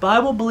saved,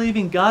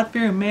 Bible-believing,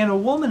 God-fearing man or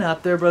woman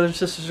out there, brothers and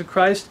sisters of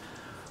Christ,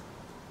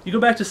 you go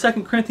back to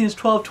 2 Corinthians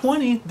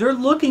 12:20, they're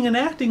looking and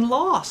acting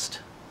lost.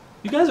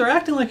 You guys are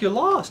acting like you're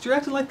lost. You're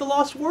acting like the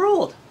lost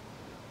world.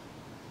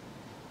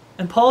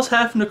 And Paul's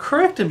having to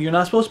correct them. You're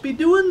not supposed to be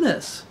doing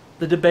this.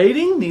 The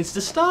debating needs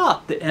to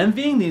stop. The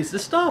envying needs to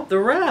stop. The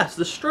wrath,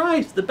 the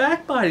strife, the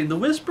backbiting, the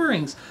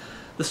whisperings,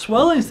 the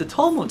swellings, the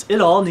tumults,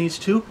 it all needs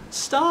to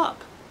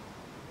stop.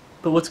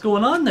 But what's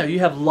going on there? You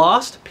have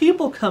lost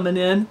people coming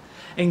in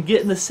and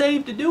getting the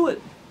saved to do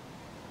it.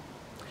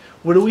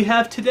 What do we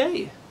have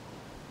today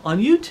on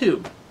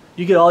YouTube?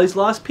 You get all these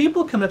lost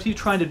people coming up to you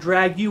trying to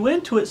drag you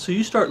into it, so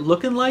you start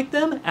looking like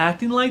them,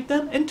 acting like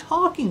them, and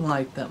talking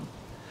like them.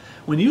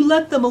 When you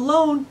let them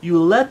alone, you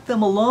let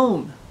them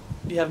alone.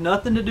 You have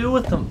nothing to do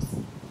with them.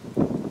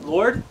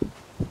 Lord,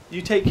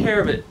 you take care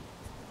of it.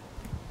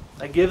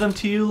 I give them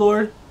to you,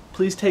 Lord.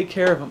 Please take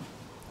care of them.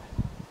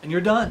 And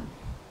you're done.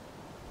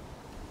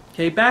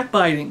 Okay,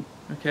 backbiting.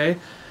 Okay,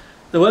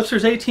 the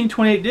Webster's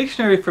 1828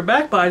 dictionary for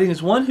backbiting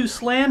is one who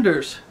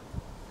slanders,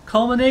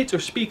 calumniates, or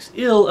speaks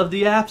ill of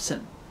the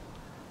absent.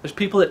 There's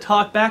people that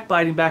talk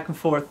backbiting back and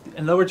forth.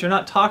 In other words, you're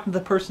not talking to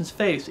the person's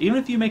face. Even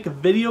if you make a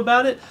video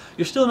about it,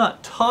 you're still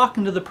not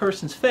talking to the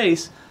person's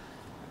face.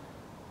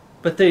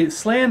 But they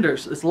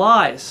slanders, it's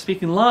lies,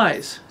 speaking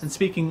lies, and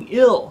speaking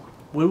ill.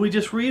 What did we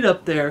just read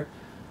up there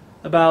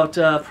about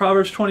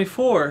Proverbs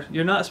 24?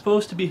 You're not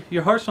supposed to be,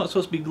 your heart's not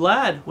supposed to be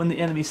glad when the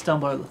enemy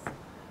stumbleth,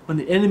 when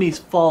the enemy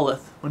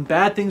falleth, when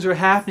bad things are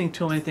happening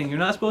to anything. You're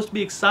not supposed to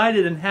be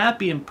excited and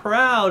happy and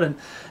proud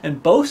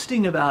and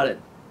boasting about it.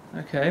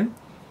 Okay?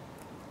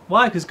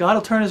 Why? Because God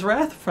will turn His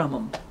wrath from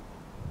them.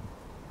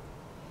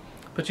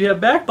 But you have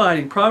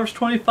backbiting. Proverbs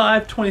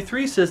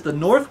 25:23 says, the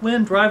north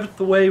wind driveth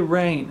away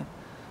rain.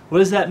 What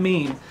does that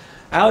mean?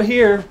 Out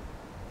here,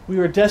 we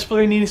were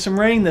desperately needing some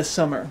rain this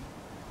summer.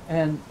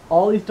 And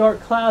all these dark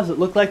clouds that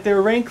looked like they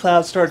were rain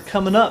clouds started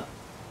coming up.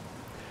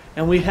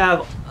 And we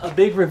have a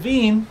big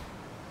ravine,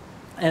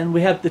 and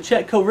we have the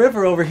Chetco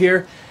River over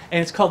here,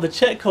 and it's called the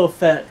Chetco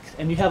effect.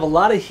 And you have a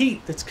lot of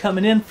heat that's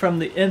coming in from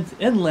the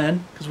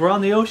inland, because we're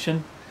on the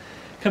ocean,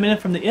 coming in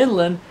from the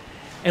inland.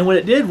 And what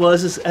it did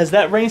was, as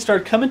that rain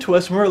started coming to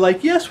us, and we were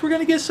like, yes, we're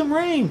going to get some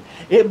rain.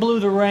 It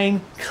blew the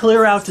rain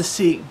clear out to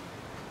sea.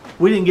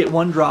 We didn't get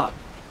one drop.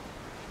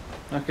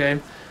 Okay?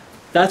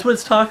 That's what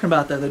it's talking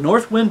about there. The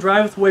north wind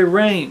driveth away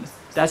rain.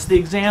 That's the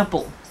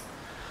example.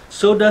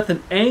 So doth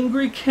an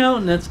angry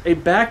countenance a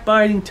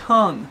backbiting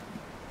tongue.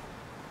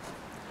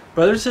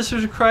 Brothers and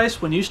sisters of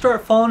Christ, when you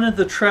start falling into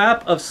the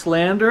trap of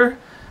slander,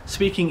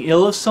 speaking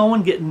ill of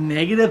someone, getting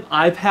negative,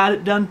 I've had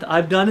it done,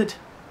 I've done it.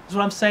 That's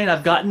what I'm saying.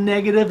 I've gotten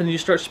negative, and you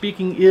start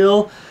speaking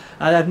ill.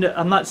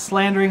 I'm not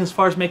slandering as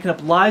far as making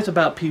up lies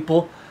about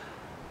people,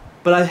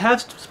 but I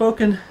have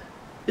spoken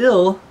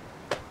ill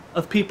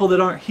of people that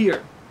aren't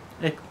here,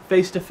 like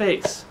face to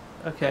face.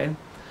 Okay?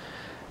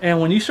 And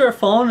when you start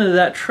falling into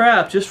that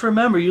trap, just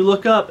remember, you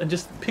look up and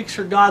just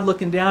picture God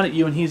looking down at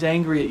you and He's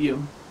angry at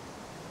you.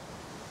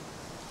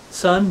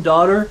 Son,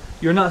 daughter,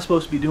 you're not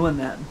supposed to be doing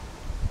that.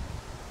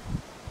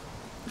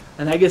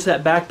 And that gets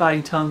that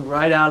backbiting tongue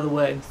right out of the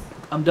way.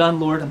 I'm done,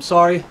 Lord. I'm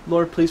sorry.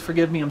 Lord, please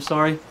forgive me. I'm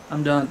sorry.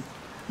 I'm done.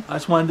 I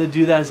just wanted to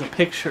do that as a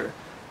picture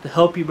to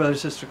help you, brother,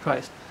 sister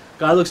Christ.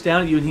 God looks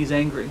down at you and He's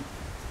angry.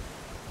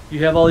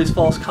 You have all these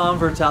false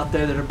converts out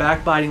there that are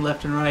backbiting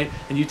left and right,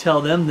 and you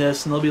tell them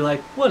this, and they'll be like,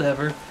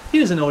 whatever. He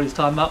doesn't know what he's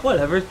talking about.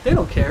 Whatever. They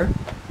don't care.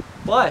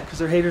 Why? Because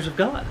they're haters of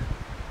God.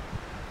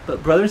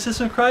 But brother and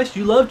sister in Christ,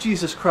 you love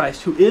Jesus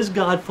Christ, who is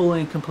God fully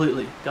and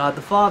completely. God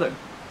the Father.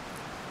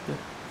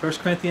 1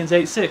 Corinthians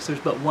 8:6, there's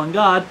but one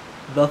God,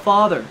 the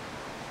Father.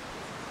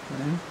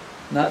 Okay?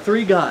 Not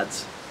three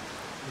gods.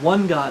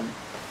 One God.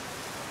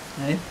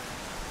 Okay?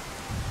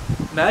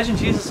 Imagine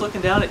Jesus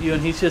looking down at you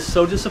and He's just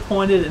so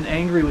disappointed and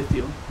angry with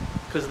you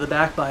because of the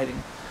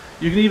backbiting.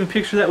 You can even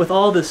picture that with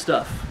all this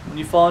stuff. When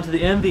you fall into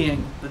the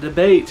envying, the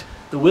debate,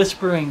 the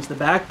whisperings, the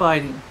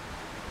backbiting.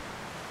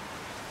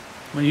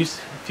 When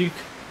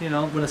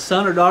when a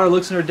son or daughter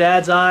looks in her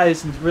dad's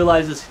eyes and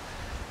realizes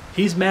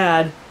he's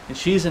mad and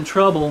she's in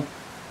trouble,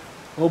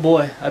 oh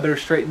boy, I better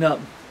straighten up.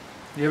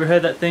 You ever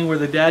had that thing where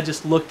the dad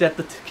just looked at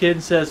the kid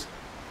and says,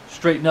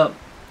 straighten up,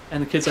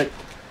 and the kid's like,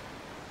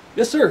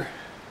 yes sir,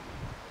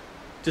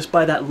 just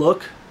by that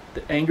look,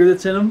 the anger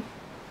that's in him,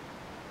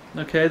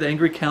 okay, the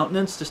angry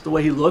countenance, just the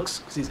way he looks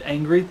because he's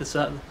angry.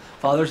 The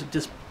father's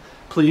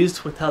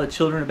displeased with how the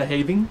children are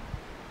behaving.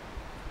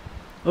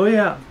 Oh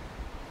yeah,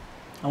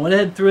 I went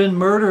ahead and threw in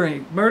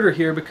murder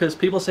here because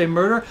people say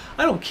murder.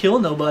 I don't kill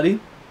nobody.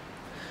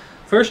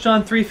 1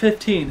 John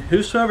 3:15,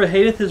 whosoever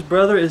hateth his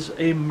brother is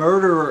a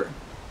murderer,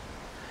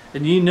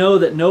 and ye know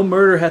that no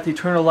murderer hath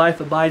eternal life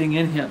abiding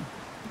in him.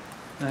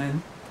 Okay?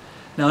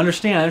 Now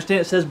understand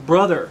it says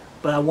brother,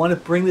 but I want to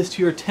bring this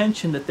to your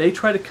attention that they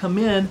try to come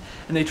in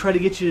and they try to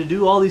get you to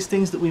do all these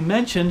things that we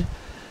mentioned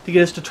to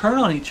get us to turn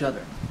on each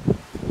other.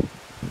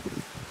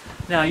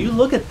 Now you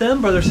look at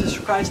them, brother,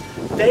 sister Christ,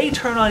 they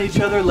turn on each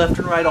other left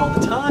and right all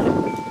the time.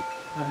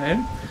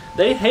 Okay?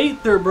 They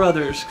hate their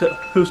brothers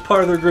who's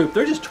part of their group.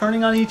 They're just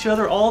turning on each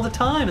other all the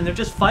time and they're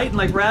just fighting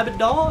like rabid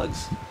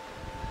dogs.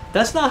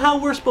 That's not how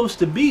we're supposed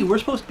to be. We're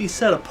supposed to be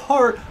set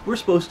apart. We're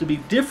supposed to be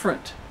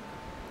different.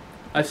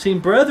 I've seen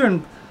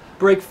brethren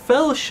break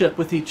fellowship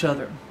with each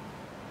other.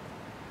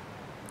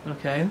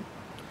 Okay?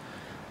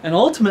 And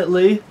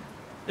ultimately,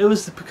 it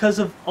was because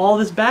of all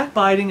this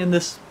backbiting and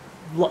this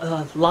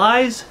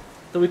lies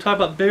that we talk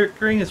about.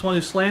 Bickering is one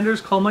who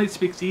slanders, calumniates,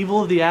 speaks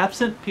evil of the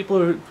absent.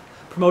 People are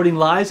promoting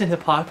lies and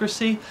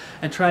hypocrisy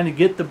and trying to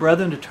get the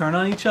brethren to turn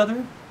on each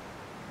other.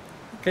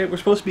 Okay, we're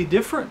supposed to be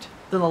different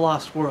than the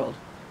lost world.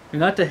 You're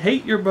not to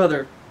hate your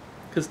brother,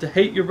 because to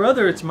hate your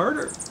brother, it's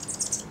murder.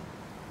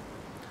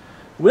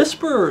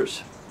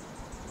 Whisperers.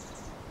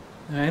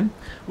 Okay?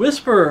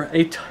 Whisperer,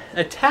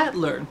 a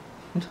tattler.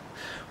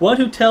 One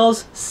who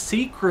tells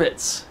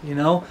secrets. You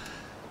know,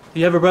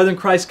 you have a brother in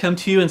Christ come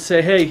to you and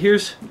say, hey,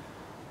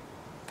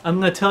 I'm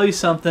going to tell you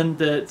something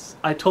that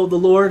I told the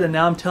Lord and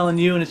now I'm telling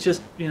you, and it's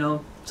just, you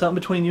know, something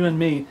between you and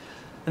me.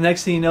 The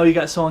next thing you know, you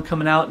got someone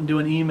coming out and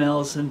doing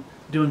emails and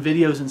doing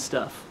videos and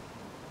stuff.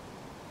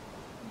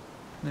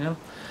 Yeah.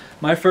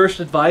 My first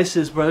advice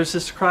is, brother,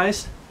 sister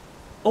Christ,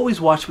 always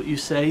watch what you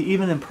say,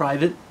 even in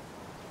private.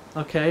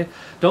 Okay?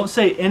 Don't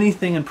say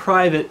anything in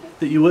private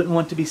that you wouldn't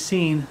want to be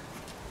seen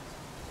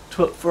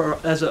to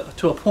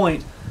a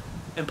point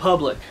in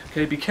public.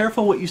 Okay? Be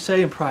careful what you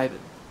say in private.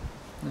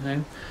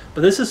 Okay? But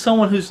this is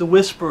someone who's the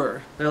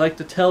whisperer. They like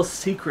to tell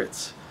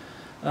secrets.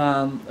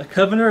 A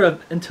covener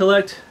of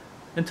intelligent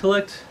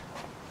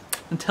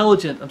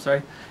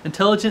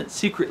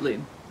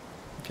secretly.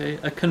 Okay,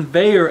 a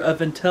conveyor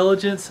of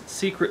intelligence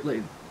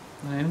secretly.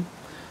 Okay?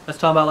 That's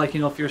talking about, like,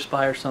 you know, if you're a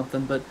spy or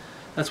something, but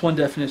that's one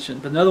definition.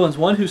 But another one's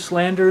one who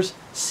slanders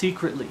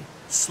secretly.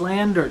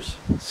 Slanders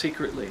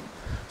secretly.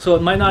 So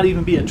it might not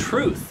even be a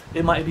truth.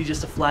 It might be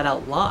just a flat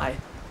out lie.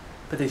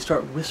 But they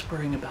start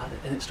whispering about it,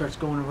 and it starts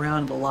going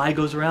around, the lie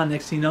goes around.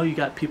 Next thing you know, you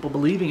got people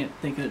believing it,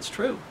 thinking it's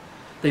true.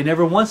 They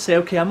never once say,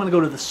 okay, I'm going to go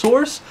to the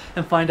source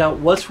and find out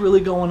what's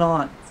really going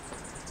on.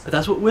 But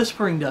that's what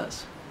whispering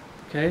does.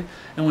 Okay?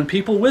 And when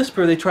people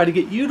whisper, they try to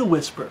get you to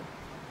whisper.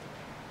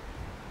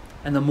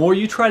 And the more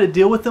you try to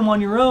deal with them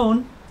on your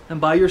own and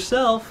by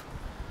yourself,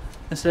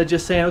 instead of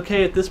just saying,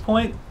 okay, at this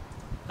point,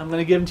 I'm going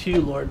to give them to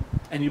you, Lord,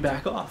 and you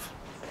back off.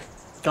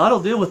 God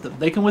will deal with them.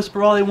 They can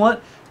whisper all they want.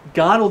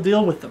 God will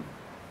deal with them.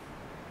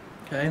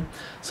 Okay?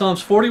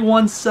 Psalms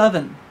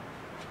 41:7.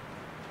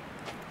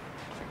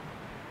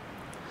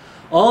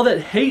 All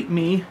that hate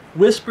me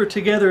whisper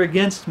together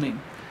against me.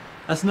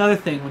 That's another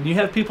thing. When you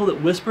have people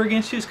that whisper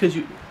against you, it's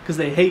because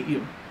they hate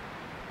you.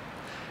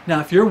 Now,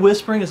 if you're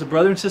whispering as a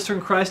brother and sister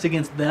in Christ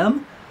against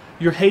them,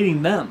 you're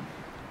hating them.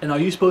 And are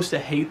you supposed to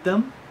hate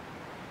them?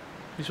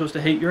 You're supposed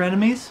to hate your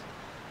enemies?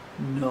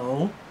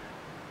 No.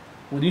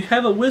 When you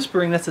have a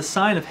whispering, that's a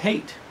sign of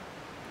hate.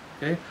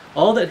 Okay?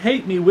 All that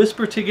hate me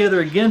whisper together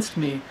against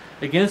me.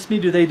 Against me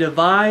do they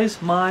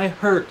devise my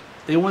hurt.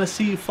 They want to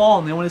see you fall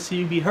and they want to see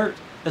you be hurt.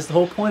 That's the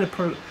whole point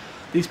of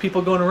these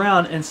people going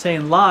around and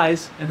saying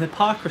lies and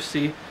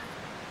hypocrisy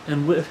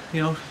and,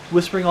 you know,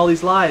 whispering all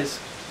these lies,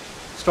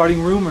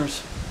 starting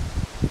rumors.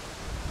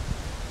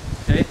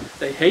 Okay?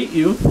 They hate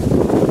you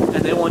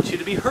and they want you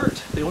to be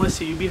hurt. They want to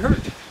see you be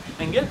hurt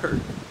and get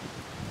hurt.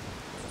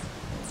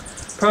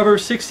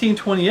 Proverbs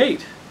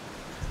 16:28.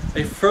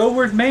 A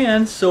froward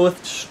man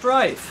soweth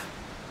strife,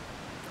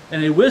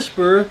 and a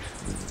whisperer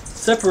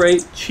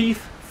separate chief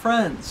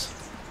friends.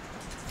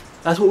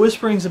 That's what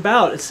whispering's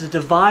about. It's to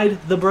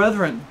divide the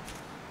brethren.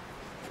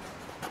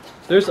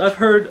 I've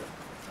heard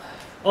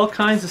all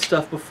kinds of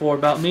stuff before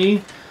about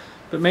me,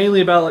 but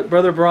mainly about like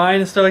Brother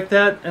Brian and stuff like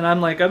that. And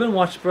I'm like, I've been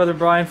watching Brother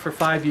Brian for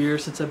 5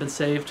 years since I've been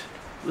saved.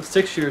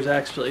 6 years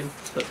actually,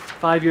 but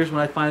 5 years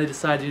when I finally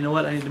decided, you know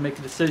what, I need to make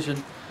a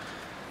decision.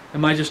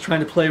 Am I just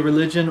trying to play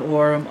religion,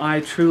 or am I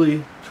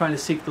truly trying to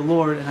seek the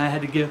Lord? And I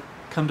had to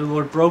come to the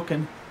Lord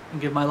broken and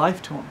give my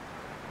life to Him.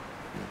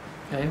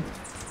 Okay?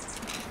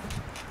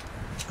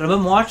 But I've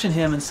been watching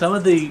him, and some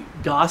of the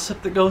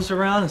gossip that goes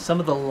around and some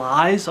of the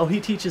lies. Oh, he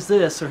teaches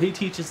this, or he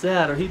teaches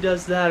that, or he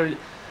does that. Or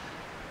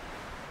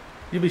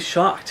you'll be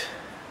shocked.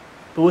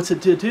 But what's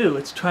it to do?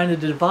 It's trying to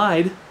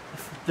divide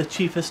the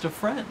chiefest of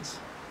friends.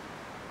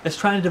 It's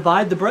trying to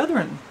divide the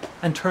brethren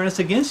and turn us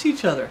against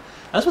each other.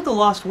 That's what the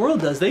lost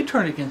world does. They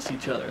turn against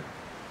each other.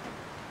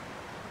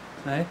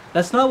 Okay?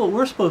 That's not what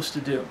we're supposed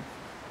to do.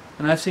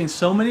 And I've seen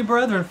so many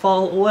brethren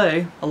fall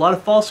away, a lot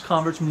of false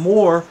converts,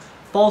 more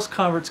false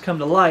converts come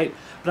to light,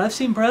 but I've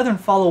seen brethren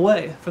fall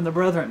away from the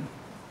brethren.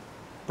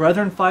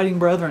 Brethren fighting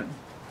brethren.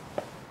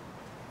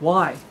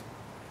 Why?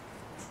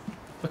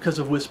 Because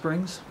of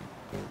whisperings.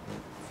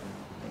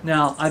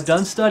 Now, I've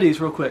done studies,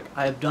 real quick,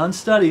 I have done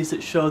studies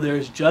that show there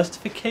is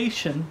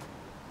justification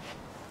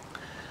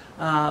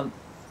to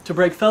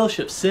break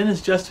fellowship. Sin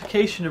is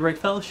justification to break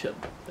fellowship.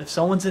 If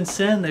someone's in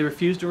sin, they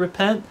refuse to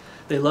repent,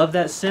 they love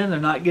that sin, they're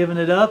not giving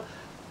it up,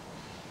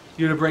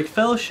 you're to break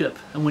fellowship.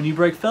 And when you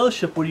break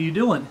fellowship, what are you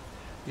doing?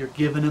 You're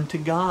giving them to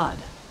God.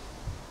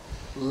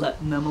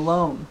 Letting them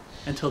alone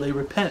until they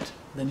repent.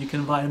 Then you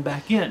can invite them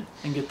back in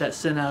and get that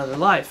sin out of their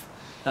life.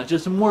 Not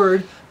just in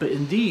word, but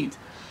in deed.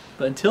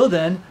 But until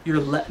then, you're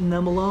letting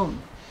them alone.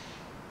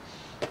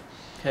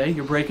 Okay,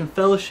 you're breaking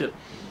fellowship.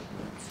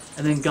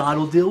 And then God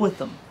will deal with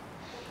them.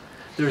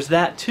 There's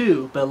that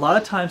too, but a lot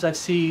of times I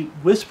see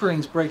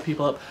whisperings break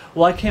people up.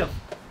 Well, I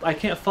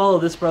can't follow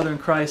this brother in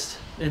Christ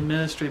in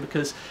ministry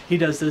because he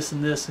does this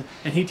and this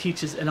and he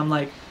teaches, and I'm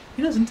like,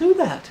 he doesn't do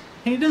that.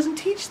 And he doesn't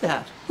teach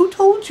that. Who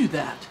told you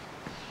that?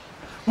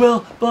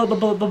 Well, blah, blah,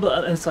 blah, blah,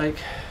 blah. And it's like,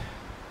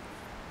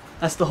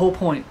 that's the whole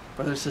point,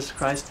 brother and sister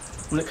Christ.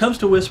 When it comes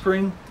to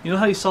whispering, you know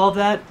how you solve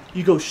that?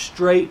 You go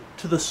straight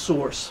to the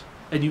source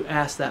and you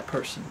ask that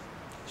person.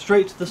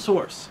 Straight to the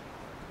source.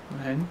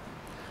 Okay?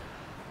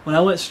 When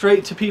I went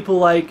straight to people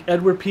like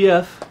Edward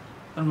P.F.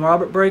 and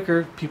Robert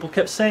Breaker, people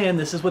kept saying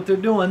this is what they're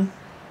doing,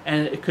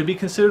 and it could be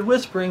considered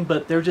whispering,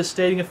 but they're just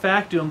stating a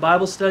fact, doing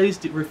Bible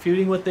studies,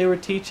 refuting what they were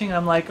teaching.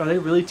 I'm like, are they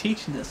really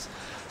teaching this?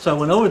 So I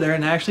went over there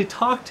and I actually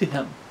talked to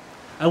him.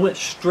 I went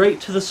straight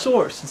to the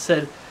source and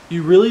said,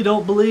 you really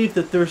don't believe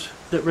that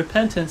that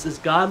repentance is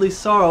godly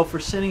sorrow for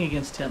sinning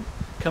against Him,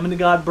 coming to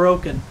God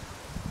broken.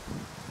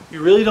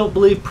 You really don't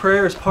believe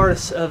prayer is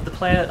part of the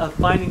plan of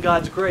finding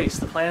God's grace,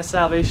 the plan of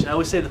salvation. I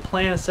always say the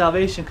plan of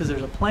salvation because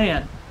there's a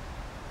plan.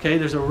 Okay,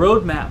 there's a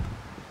roadmap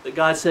that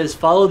God says,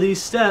 follow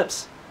these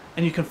steps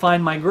and you can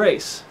find my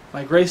grace.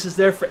 My grace is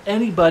there for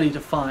anybody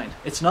to find.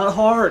 It's not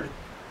hard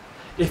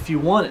if you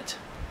want it.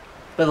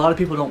 But a lot of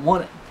people don't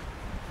want it.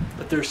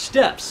 But there's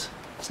steps.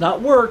 It's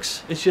not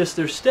works, it's just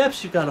there's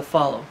steps you've got to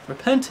follow.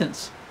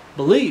 Repentance,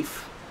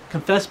 belief,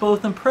 confess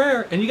both in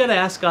prayer, and you got to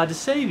ask God to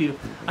save you.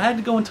 I had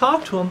to go and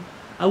talk to him.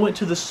 I went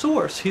to the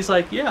source. He's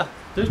like, yeah,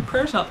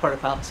 prayer's not part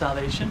of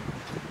salvation.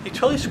 He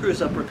totally screws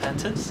up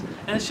repentance,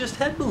 and it's just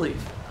head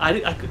belief.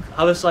 I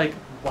was like,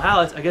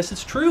 wow, I guess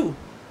it's true.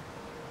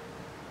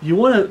 You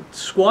want to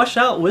squash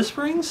out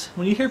whisperings?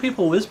 When you hear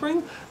people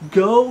whispering,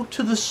 go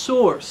to the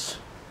source.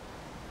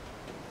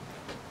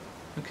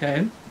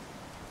 Okay?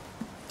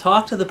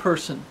 Talk to the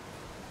person.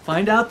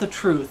 Find out the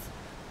truth.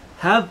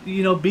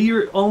 Be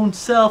your own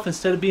self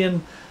instead of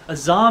being a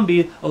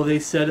zombie. Oh, they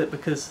said it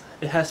because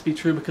it has to be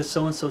true because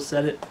so-and-so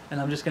said it, and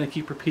I'm just going to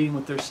keep repeating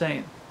what they're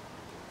saying.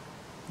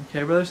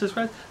 Okay, brothers and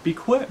sisters,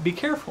 be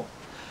careful.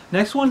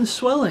 Next one is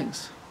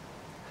swellings.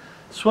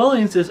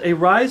 Swellings is a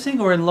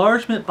rising or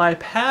enlargement by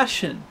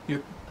passion.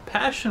 Your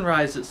passion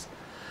rises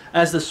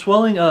as the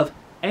swelling of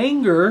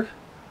anger,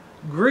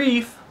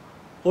 grief,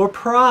 or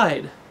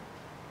pride.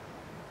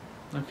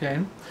 Okay.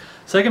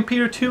 2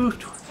 Peter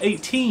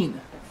 2:18.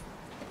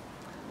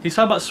 He's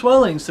talking about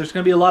swellings. There's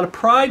going to be a lot of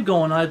pride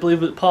going on, I believe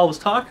that Paul was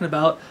talking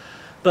about.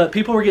 But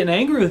people were getting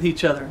angry with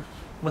each other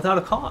without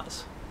a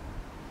cause.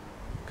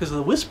 Because of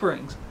the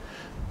whisperings.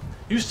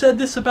 You said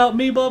this about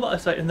me, blah, blah.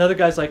 It's like, another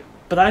guy's like,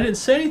 but I didn't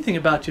say anything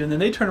about you. And then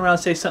they turn around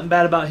and say something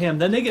bad about him.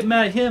 Then they get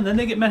mad at him. Then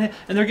they get mad at him.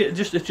 And it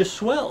just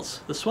swells.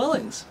 The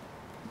swellings.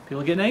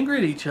 People getting angry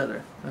at each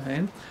other.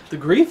 Okay? The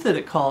grief that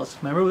it caused.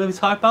 Remember what we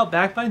talked about?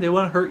 Backbiting? They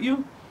want to hurt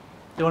you.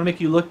 They want to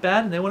make you look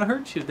bad, and they want to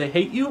hurt you. They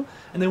hate you,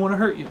 and they want to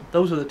hurt you.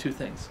 Those are the two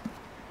things.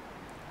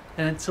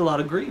 And it's a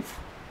lot of grief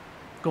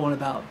going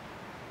about.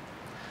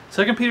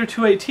 2 Peter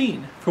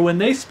 2:18. For when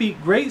they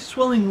speak great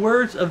swelling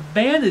words of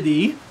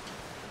vanity,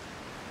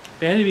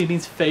 vanity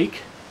means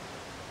fake,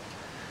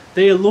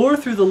 they allure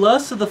through the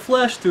lusts of the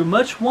flesh, through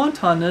much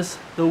wantonness,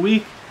 the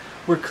weak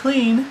were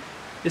clean,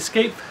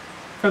 escape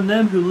from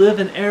them who live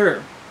in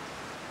error.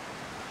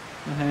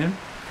 Okay?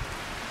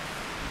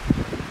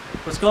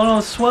 What's going on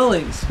with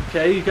swellings?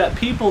 Okay, you've got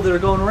people that are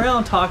going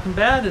around talking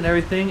bad and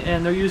everything,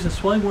 and they're using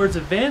swelling words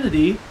of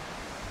vanity.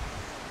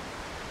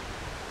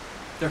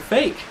 They're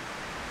fake,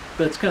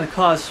 but it's going to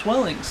cause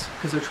swellings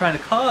because they're trying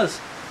to cause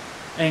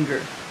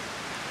anger.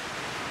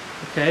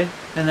 Okay,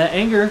 and that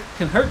anger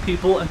can hurt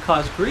people and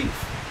cause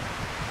grief.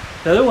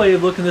 The other way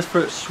of looking at this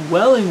for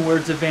swelling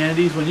words of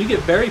vanity is when you get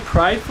very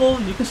prideful,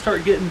 you can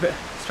start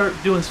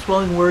doing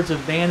swelling words of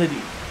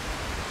vanity.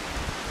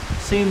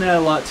 Seen that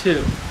a lot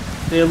too.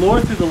 They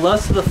allure through the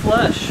lust of the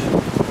flesh.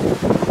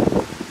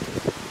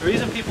 The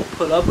reason people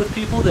put up with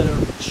people that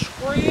are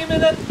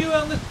screaming at you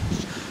on the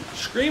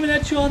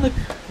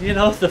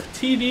the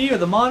TV or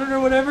the monitor or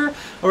whatever,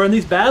 or in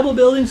these Bible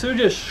buildings, they're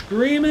just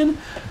screaming.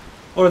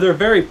 or they're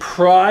very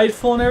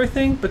prideful and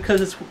everything,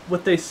 because it's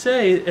what they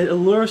say, it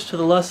allures to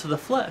the lust of the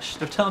flesh.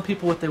 They're telling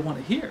people what they want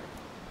to hear.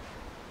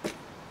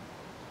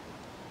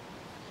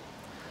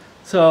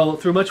 So,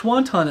 through much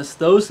wantonness,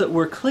 those that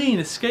were clean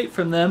escape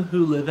from them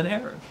who live in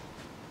error.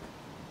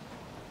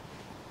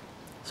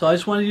 So I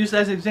just want to use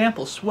that as an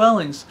example.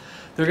 Swellings.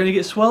 They're going to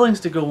get swellings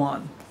to go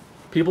on.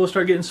 People will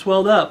start getting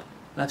swelled up.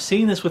 And I've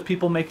seen this with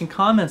people making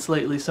comments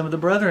lately. Some of the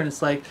brethren,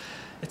 it's like,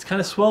 it's kind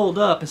of swelled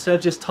up. Instead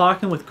of just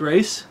talking with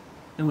grace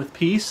and with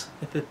peace,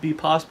 if it be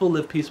possible,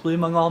 live peaceably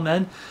among all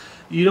men.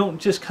 You don't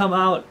just come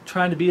out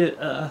trying to be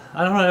I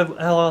don't know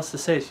how else to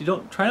say it. You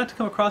don't try not to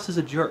come across as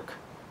a jerk.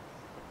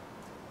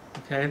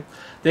 Okay?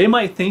 They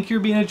might think you're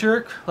being a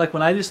jerk. Like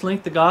when I just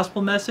linked the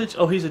gospel message,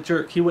 oh, he's a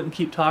jerk. He wouldn't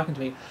keep talking to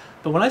me.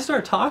 But when I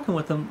started talking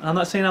with them, I'm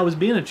not saying I was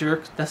being a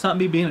jerk. That's not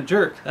me being a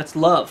jerk. That's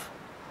love.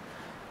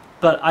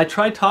 But I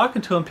tried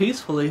talking to them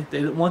peacefully. They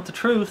didn't want the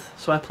truth,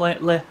 so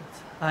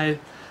I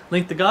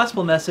linked the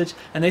gospel message,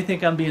 and they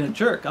think I'm being a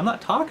jerk. I'm not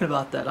talking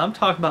about that. I'm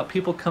talking about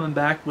people coming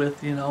back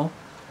with, you know,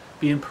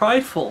 being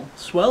prideful,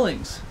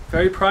 swellings,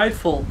 very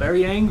prideful,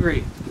 very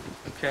angry.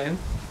 Okay?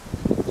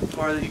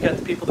 Or you got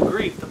the people, the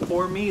grief, the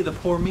poor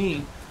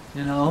me,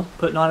 you know,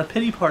 putting on a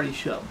pity party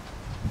show.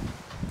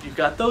 You've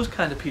got those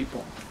kind of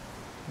people.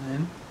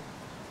 Okay?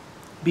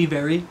 Be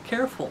very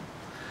careful.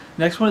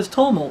 Next one is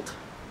tumult.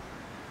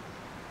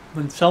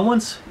 When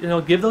someone's, you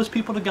know, give those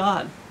people to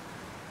God.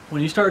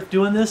 When you start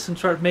doing this and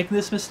start making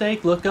this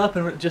mistake, look up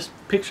and just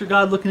picture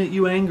God looking at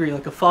you angry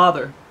like a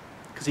father,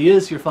 because He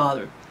is your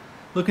father.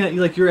 Looking at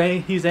you like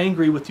He's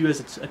angry with you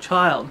as a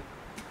child.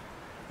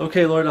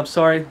 Okay, Lord, I'm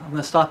sorry. I'm going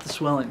to stop the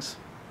swellings.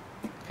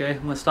 Okay,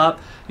 I'm going to stop,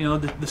 you know,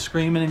 the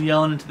screaming and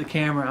yelling into the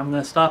camera. I'm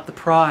going to stop the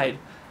pride.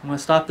 I'm going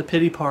to stop the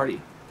pity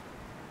party.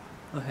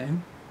 Okay.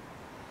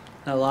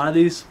 Now, a lot of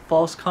these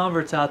false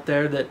converts out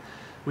there that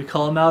we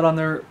call them out on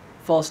their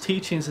false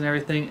teachings and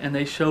everything, and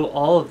they show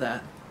all of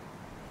that.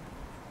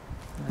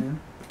 Okay.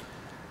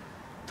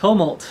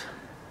 Tumult.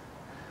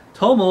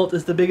 Tumult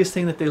is the biggest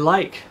thing that they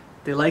like.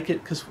 They like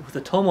it because with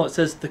the tumult it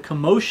says the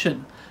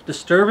commotion,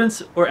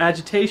 disturbance, or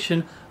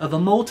agitation of a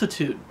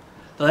multitude.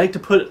 They like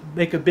to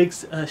make a big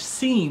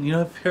scene. You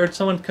know, if you heard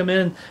someone come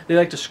in, they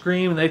like to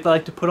scream, and they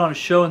like to put on a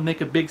show and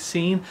make a big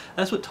scene.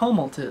 That's what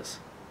tumult is.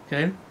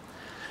 Okay?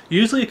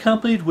 Usually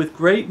accompanied with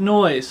great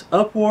noise,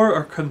 uproar,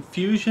 or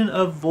confusion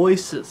of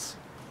voices.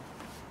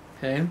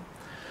 Okay?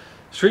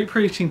 Street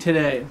preaching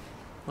today.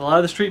 A lot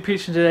of the street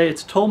preaching today,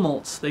 it's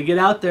tumults. They get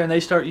out there and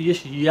they start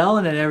just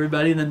yelling at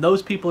everybody, and then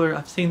those people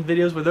I've seen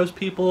videos where those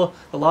people,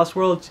 the lost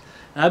world,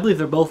 and I believe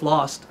they're both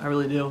lost, I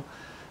really do,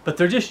 but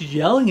they're just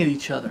yelling at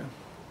each other.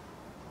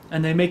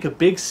 And they make a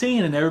big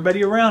scene and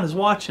everybody around is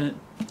watching it.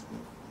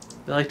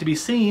 They like to be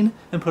seen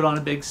and put on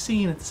a big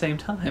scene at the same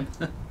time.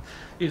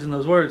 Using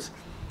those words.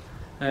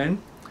 Okay?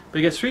 But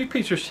you got street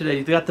preachers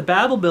today. They got the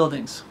Babel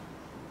buildings.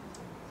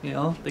 You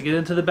know, they get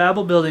into the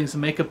Babel buildings and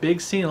make a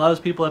big scene. A lot of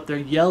those people up there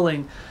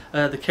yelling.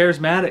 The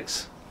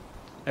charismatics.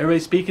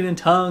 Everybody's speaking in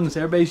tongues.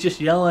 Everybody's just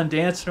yelling,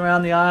 dancing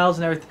around the aisles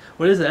and everything.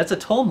 What is it? That's a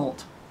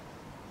tumult.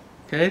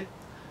 Okay?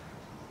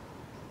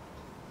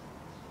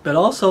 But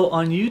also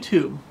on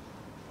YouTube,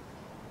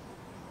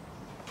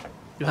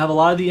 you'll have a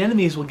lot of the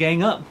enemies will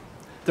gang up.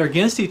 They're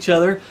against each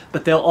other,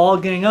 but they'll all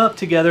gang up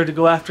together to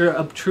go after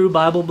a true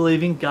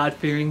Bible-believing,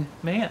 God-fearing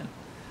man.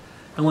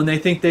 And when they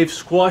think they've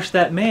squashed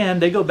that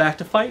man, they go back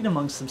to fighting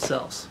amongst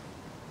themselves.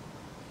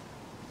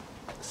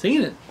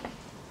 Seen it.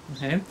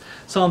 Okay.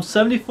 Psalm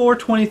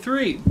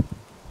 74:23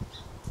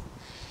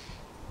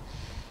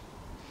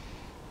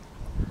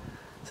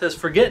 says,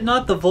 "Forget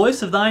not the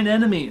voice of thine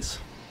enemies."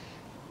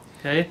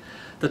 Okay.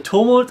 "The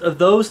tumult of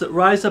those that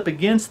rise up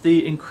against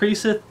thee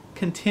increaseth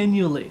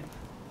continually."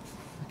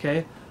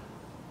 Okay.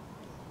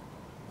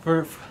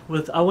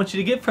 I want you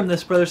to get from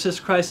this, brother,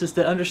 sister Christ, is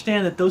to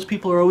understand that those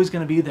people are always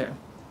going to be there.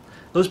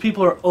 Those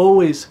people are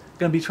always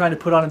going to be trying to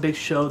put on a big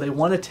show. They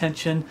want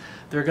attention.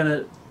 They're going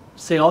to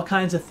say all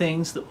kinds of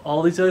things,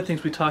 all these other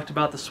things we talked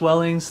about, the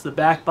swellings, the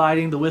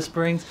backbiting, the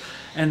whisperings,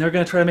 and they're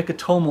going to try to make a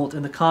tumult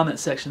in the comment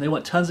section. They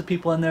want tons of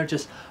people in there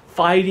just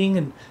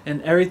fighting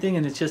and everything,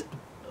 and it's just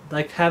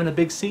like having a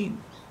big scene.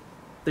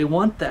 They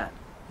want that.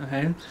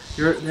 Okay?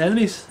 The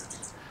enemies,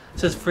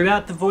 says, "Forget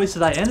not the voice of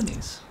thy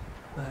enemies."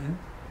 Okay?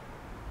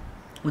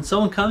 When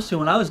someone comes to me,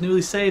 when I was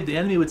newly saved, the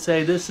enemy would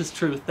say, "This is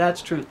truth,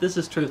 that's truth, this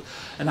is truth."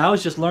 And I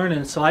was just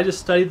learning, so I just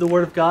studied the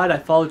Word of God. I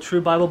followed true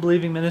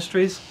Bible-believing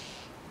ministries.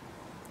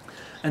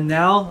 And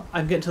now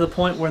I'm getting to the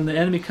point where when the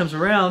enemy comes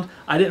around,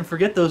 I didn't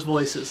forget those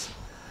voices.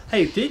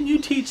 "Hey, didn't you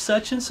teach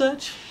such and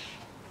such?"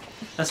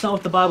 That's not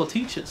what the Bible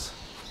teaches.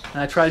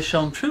 And I try to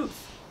show them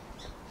truth.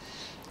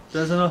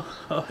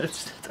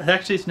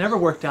 It's never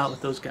worked out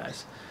with those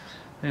guys.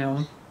 You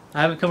know,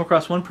 I haven't come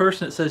across one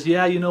person that says,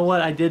 "Yeah, you know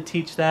what, I did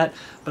teach that,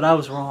 but I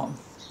was wrong."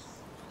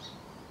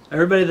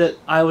 Everybody that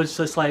I was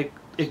just like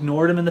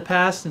ignored them in the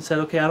past and said,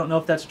 "Okay, I don't know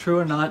if that's true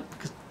or not,"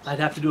 because I'd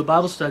have to do a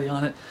Bible study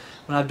on it.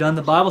 When I've done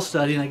the Bible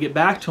study and I get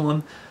back to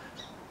them,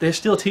 they're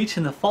still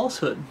teaching the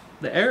falsehood,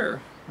 the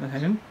error.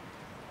 Okay?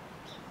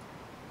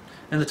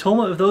 And the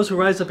tumult of those who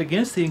rise up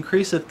against thee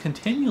increaseth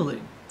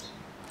continually.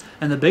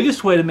 And the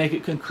biggest way to make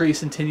it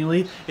increase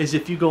continually is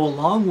if you go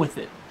along with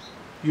it.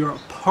 You're a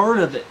part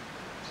of it.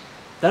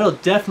 That'll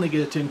definitely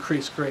get it to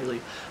increase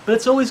greatly. But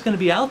it's always going to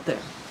be out there.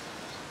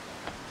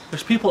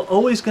 There's people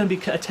always going to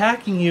be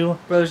attacking you,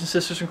 brothers and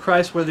sisters in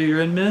Christ, whether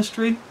you're in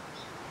ministry,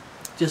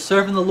 just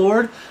serving the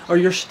Lord, or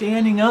you're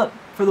standing up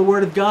for the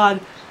Word of God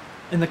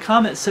in the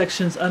comment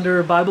sections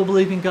under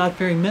Bible-believing,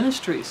 God-fearing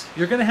ministries.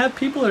 You're going to have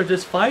people that are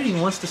just fighting,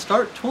 wants to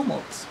start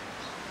tumults.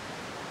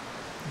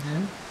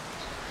 Okay.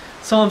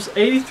 Psalms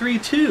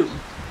 83:2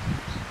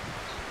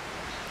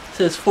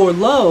 says, For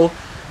lo,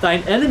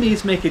 thine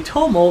enemies make a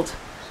tumult,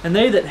 and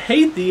they that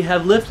hate thee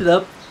have lifted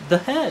up the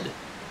head.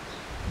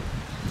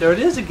 There it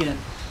is again.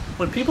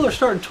 When people are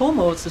starting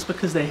tumults, it's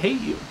because they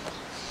hate you.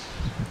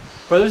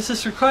 Brothers and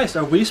sisters in Christ,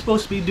 are we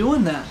supposed to be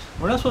doing that?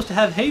 We're not supposed to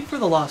have hate for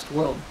the lost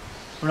world.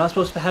 We're not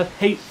supposed to have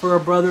hate for a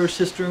brother or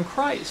sister in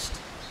Christ.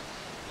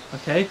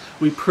 Okay?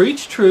 We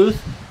preach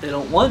truth. They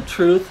don't want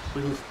truth.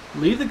 We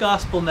leave the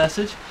gospel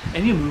message,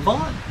 and you move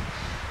on.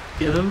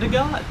 Give them to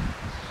God.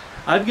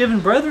 I've given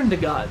brethren to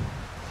God,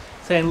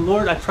 saying,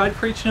 Lord, I tried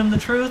preaching them the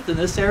truth in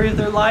this area of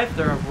their life.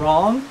 They're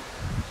wrong,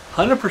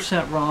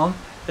 100% wrong.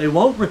 They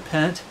won't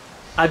repent.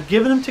 I've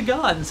given them to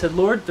God and said,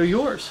 Lord, they're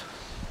yours.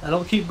 I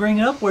don't keep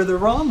bringing up where they're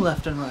wrong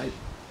left and right.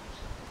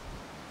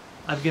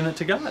 I've given it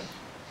to God.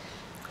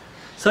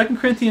 2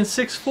 Corinthians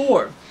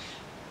 6:4.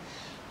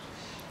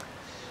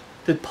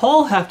 Did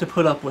Paul have to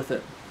put up with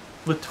it?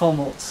 With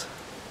tumults?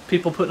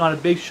 People putting on a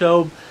big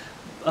show,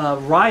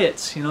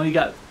 riots. You know, you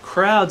got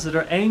crowds that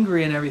are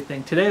angry and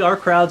everything. Today our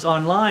crowds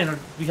online,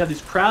 we have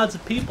these crowds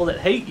of people that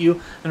hate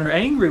you and are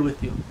angry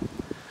with you.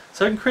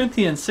 2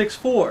 Corinthians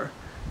 6:4.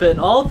 But in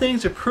all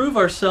things approve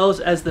ourselves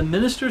as the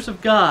ministers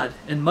of God,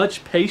 in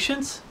much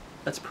patience,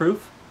 that's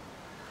proof,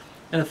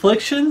 in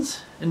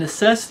afflictions, in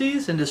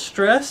necessities, in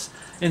distress,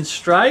 in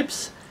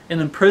stripes,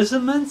 in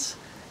imprisonments,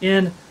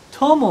 in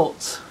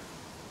tumults,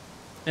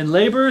 in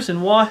labors,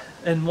 in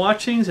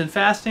watchings, and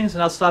fastings,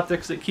 and I'll stop there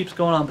because it keeps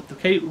going on, but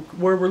the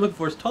word we're looking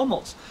for is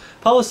tumults.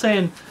 Paul was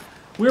saying,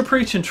 we're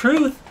preaching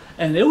truth,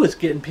 and it was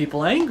getting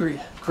people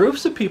angry.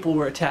 Groups of people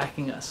were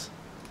attacking us.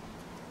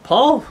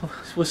 Paul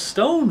was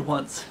stoned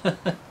once,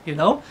 you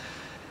know.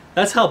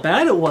 That's how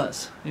bad it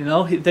was. You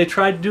know, they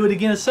tried to do it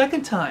again a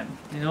second time.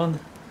 You know, and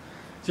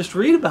just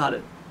read about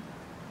it.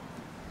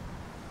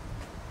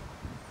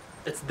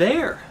 It's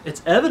there.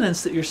 It's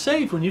evidence that you're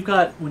saved when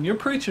you're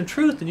preaching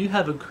truth and you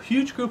have a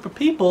huge group of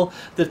people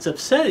that's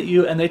upset at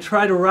you and they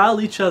try to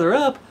rile each other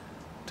up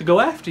to go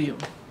after you.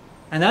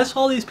 And that's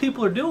all these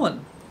people are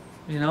doing.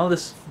 You know,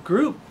 this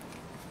group.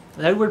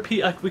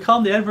 We call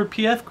him the Edward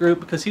P.F. group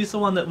because he's the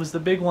one that was the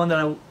big one that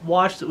I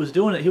watched that was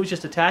doing it. He was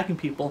just attacking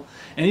people.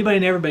 Anybody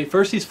and everybody.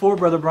 First he's for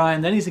Brother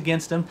Brian, then he's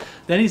against him,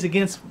 then he's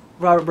against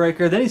Robert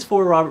Breaker, then he's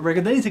for Robert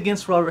Breaker, then he's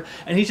against Robert,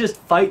 and he's just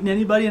fighting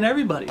anybody and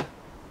everybody.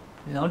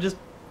 You know, just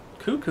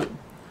cuckoo.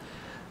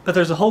 But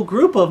there's a whole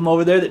group of them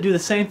over there that do the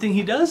same thing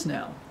he does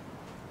now.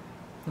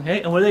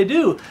 Okay, and what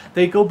do?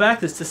 They go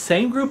back, it's the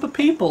same group of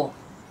people.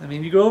 I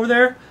mean, you go over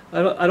there,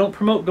 I don't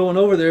promote going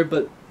over there,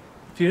 but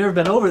if you've never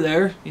been over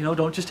there, you know,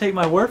 don't just take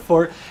my word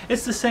for it.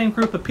 It's the same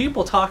group of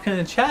people talking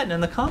and chatting in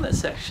the comment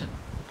section.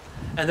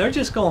 And they're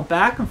just going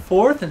back and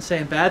forth and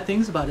saying bad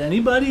things about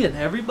anybody and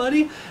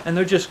everybody. And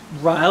they're just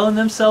riling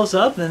themselves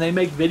up. And then they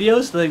make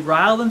videos, they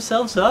rile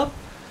themselves up,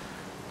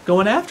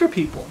 going after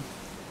people.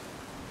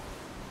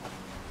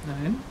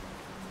 Right?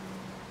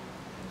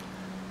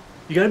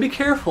 You got to be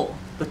careful.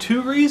 The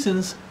two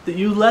reasons that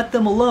you let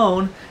them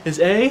alone is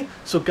A,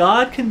 so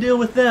God can deal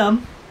with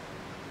them,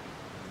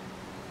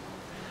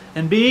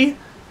 and B,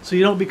 so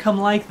you don't become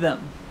like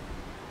them.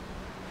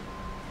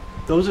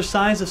 Those are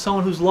signs of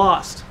someone who's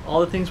lost. All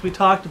the things we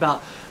talked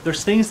about.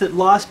 There's things that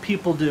lost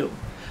people do.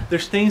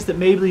 There's things that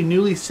maybe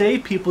newly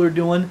saved people are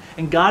doing,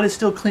 and God is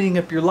still cleaning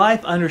up your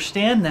life. I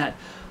understand that.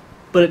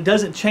 But it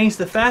doesn't change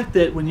the fact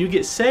that when you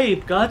get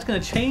saved, God's going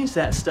to change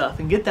that stuff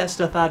and get that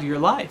stuff out of your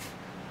life.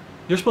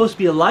 You're supposed to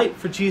be a light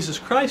for Jesus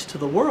Christ to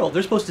the world.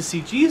 They're supposed to see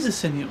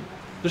Jesus in you.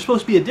 There's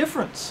supposed to be a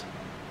difference.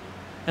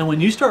 And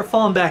when you start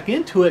falling back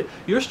into it,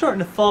 you're starting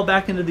to fall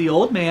back into the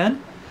old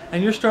man,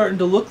 and you're starting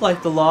to look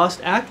like the lost,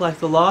 act like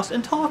the lost,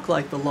 and talk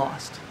like the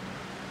lost.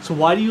 So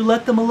why do you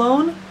let them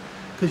alone?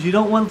 Because you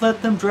don't want to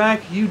let them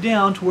drag you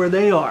down to where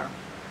they are.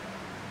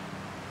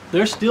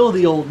 They're still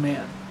the old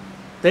man.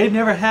 They've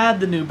never had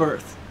the new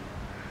birth.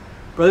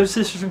 Brothers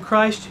and sisters in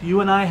Christ,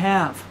 you and I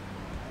have.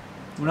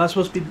 We're not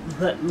supposed to be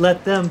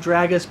let them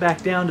drag us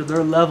back down to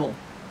their level.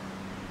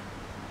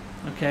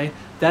 Okay?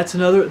 That's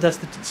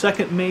the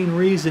second main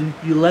reason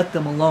you let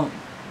them alone.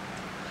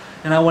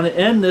 And I want to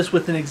end this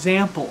with an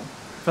example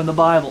from the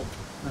Bible.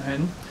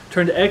 Okay?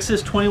 Turn to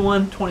Exodus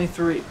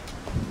 21:23.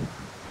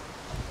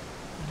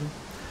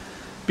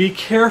 Be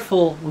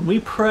careful when we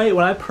pray.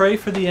 When I pray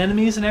for the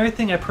enemies and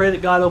everything, I pray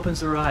that God opens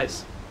their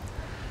eyes.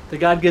 That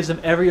God gives them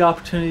every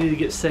opportunity to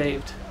get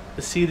saved,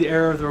 to see the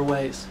error of their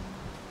ways.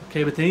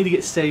 Okay, but they need to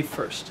get saved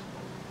first.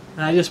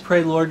 And I just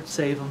pray, Lord,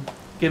 save them.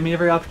 Give me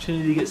every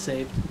opportunity to get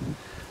saved.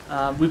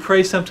 We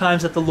pray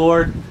sometimes that the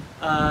Lord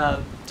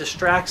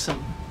distracts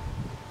them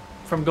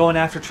from going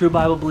after true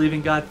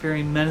Bible-believing,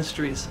 God-fearing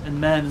ministries and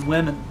men and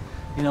women.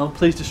 You know,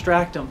 please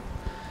distract them.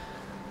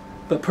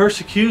 But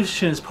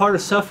persecution is part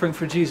of suffering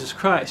for Jesus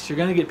Christ. You're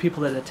going to get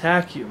people that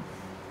attack you.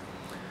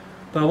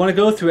 But I want to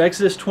go through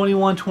Exodus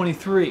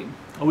 21:23.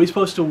 Are we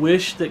supposed to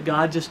wish that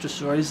God just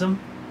destroys them,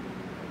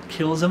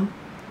 kills them?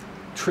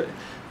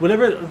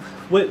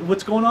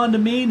 What's going on to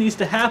me needs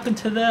to happen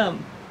to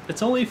them.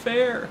 It's only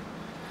fair.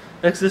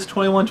 Exodus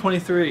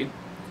 21:23.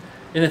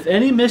 And if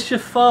any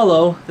mischief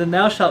follow, then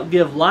thou shalt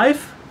give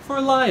life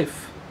for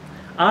life,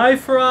 eye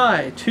for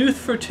eye, tooth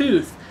for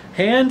tooth,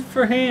 hand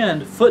for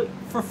hand, foot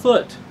for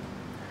foot,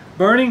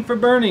 burning for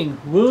burning,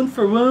 wound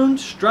for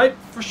wound, stripe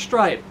for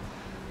stripe.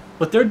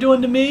 What they're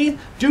doing to me,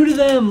 do to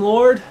them,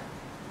 Lord.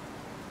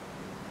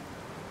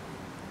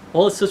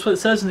 Well, it's just what it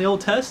says in the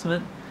Old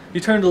Testament. You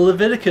turn to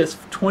Leviticus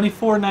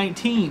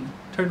 24:19.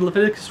 Turn to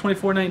Leviticus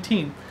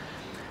 24:19.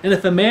 And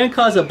if a man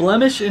cause a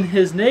blemish in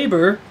his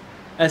neighbor,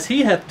 as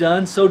he hath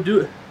done,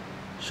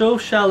 so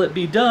shall it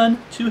be done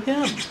to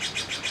him.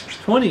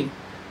 20.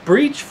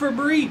 Breach for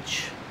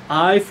breach,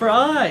 eye for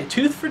eye,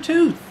 tooth for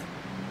tooth.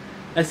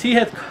 As he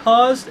hath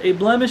caused a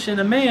blemish in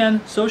a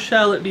man, so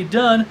shall it be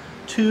done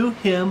to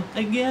him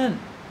again.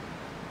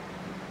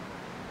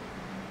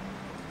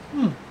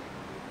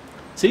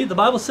 See, the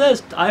Bible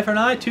says, eye for an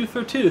eye, tooth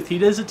for a tooth. He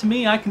does it to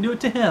me, I can do it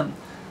to him.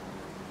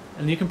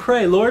 And you can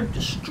pray, Lord,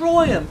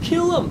 destroy him,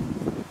 kill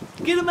him,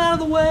 get him out of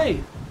the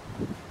way.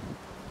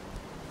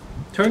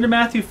 Turn to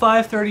Matthew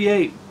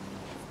 5:38.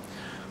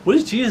 What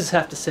does Jesus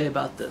have to say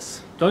about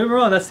this? Don't get me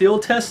wrong, that's the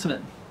Old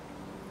Testament.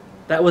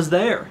 That was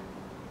there.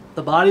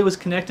 The body was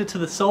connected to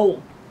the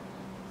soul.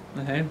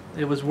 Okay?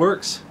 It was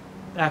works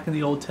back in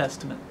the Old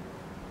Testament.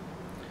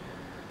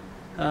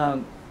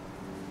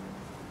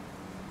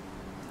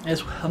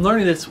 As I'm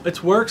learning this,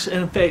 it's works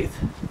and faith.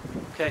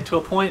 Okay, to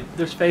a point,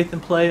 there's faith in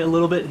play a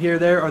little bit here,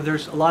 there, or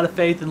there's a lot of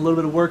faith and a little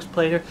bit of works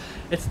play here.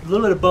 It's a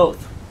little bit of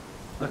both.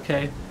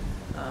 Okay,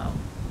 but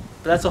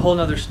that's a whole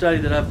other study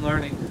that I'm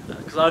learning.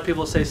 Because a lot of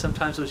people say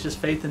sometimes it was just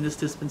faith in this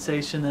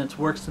dispensation and it's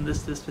works in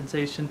this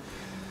dispensation.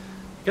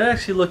 You got to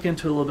actually look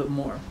into it a little bit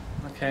more.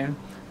 Okay,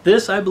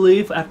 this I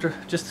believe, after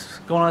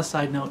just going on a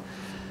side note,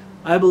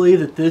 I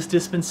believe that this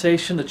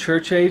dispensation, the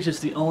church age,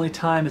 is the only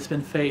time it's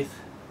been faith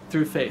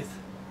through faith.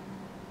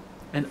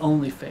 And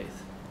only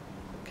faith.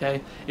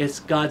 Okay? It's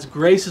God's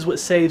grace is what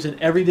saves in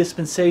every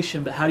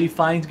dispensation, but how do you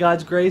find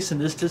God's grace in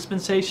this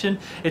dispensation?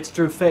 It's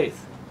through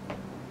faith.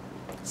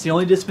 It's the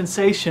only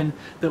dispensation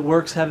that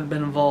works haven't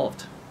been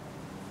involved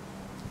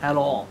at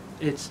all.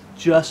 It's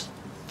just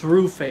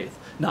through faith.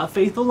 Not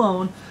faith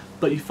alone,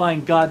 but you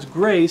find God's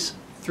grace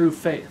through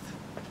faith.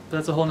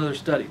 That's a whole other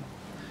study.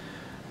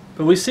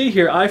 But we see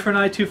here, eye for an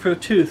eye, tooth for a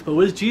tooth. But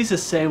what does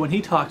Jesus say when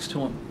he talks to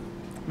him?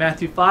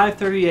 Matthew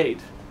 5:38.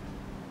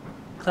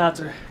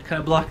 Clouds are kind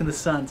of blocking the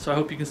sun, so I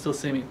hope you can still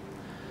see me.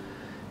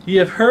 Ye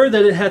have heard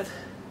that it hath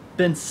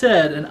been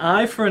said, an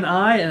eye for an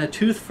eye and a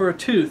tooth for a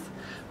tooth.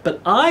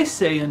 But I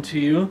say unto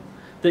you,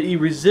 that ye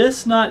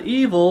resist not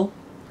evil,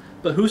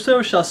 but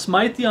whosoever shall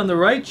smite thee on the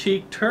right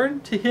cheek, turn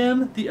to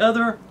him the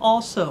other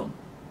also.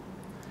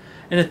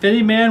 And if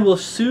any man will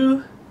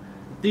sue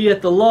thee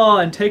at the law,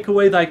 and take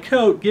away thy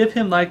coat, give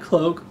him thy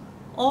cloak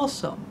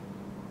also.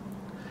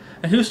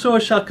 And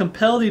whosoever shall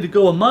compel thee to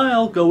go a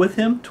mile, go with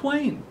him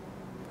twain.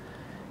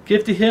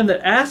 Give to him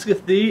that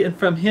asketh thee, and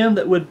from him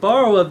that would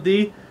borrow of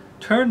thee,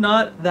 turn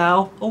not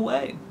thou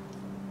away.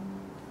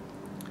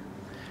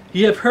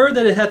 Ye have heard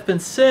that it hath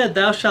been said,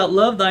 thou shalt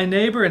love thy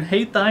neighbor and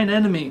hate thine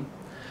enemy.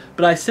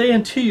 But I say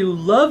unto you,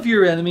 love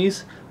your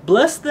enemies,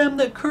 bless them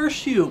that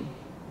curse you.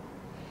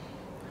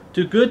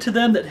 Do good to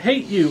them that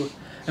hate you,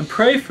 and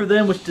pray for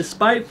them which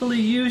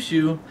despitefully use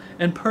you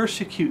and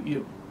persecute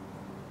you.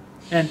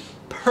 And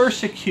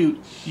persecute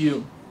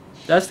you.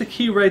 That's the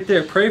key right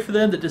there. Pray for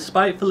them that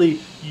despitefully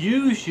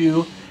use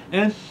you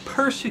and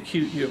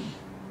persecute you.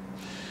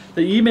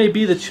 That ye may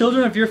be the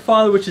children of your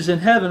Father which is in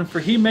heaven, for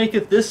he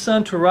maketh this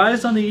sun to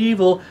rise on the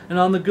evil and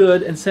on the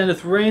good, and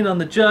sendeth rain on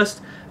the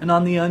just and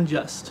on the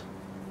unjust.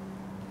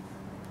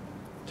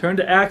 Turn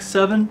to Acts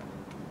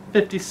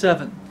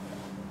 7:57.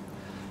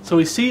 So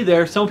we see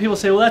there, some people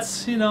say, well,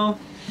 that's,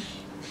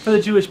 for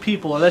the Jewish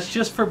people, or that's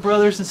just for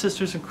brothers and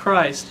sisters in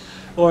Christ,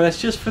 or that's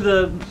just for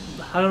the,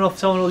 I don't know if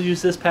someone will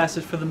use this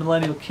passage for the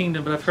millennial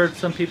kingdom, but I've heard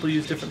some people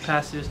use different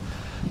passages.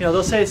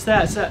 They'll say it's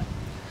that.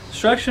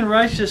 Instruction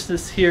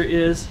righteousness here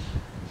is,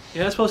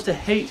 you're not supposed to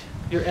hate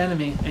your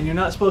enemy, and you're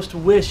not supposed to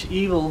wish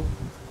evil,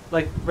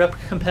 like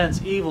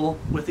recompense evil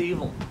with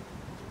evil.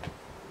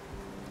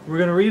 We're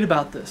going to read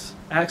about this.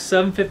 Acts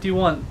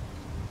 7:51.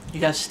 You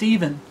got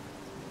Stephen.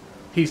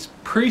 He's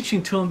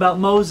preaching to him about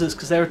Moses,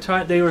 because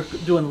they were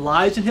doing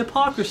lies and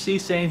hypocrisy,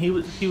 saying he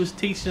was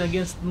teaching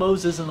against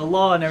Moses and the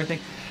law and everything.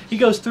 He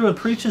goes through and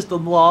preaches the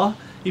law.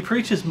 He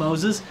preaches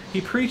Moses. He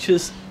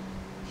preaches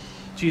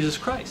Jesus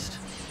Christ.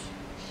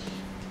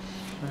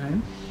 All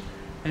right?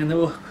 And then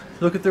we'll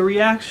look at the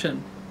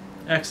reaction.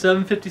 Acts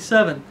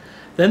 7:57.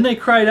 Then they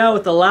cried out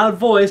with a loud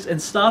voice,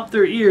 and stopped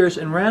their ears,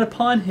 and ran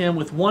upon him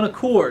with one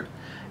accord,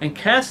 and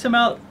cast him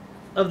out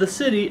of the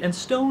city and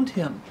stoned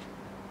him.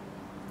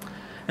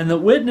 And the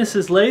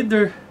witnesses laid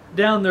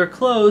down their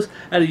clothes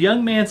at a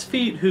young man's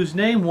feet whose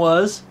name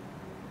was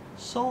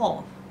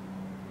Saul.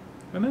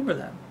 Remember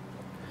that.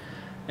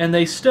 And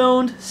they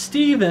stoned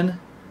Stephen,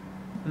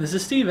 and this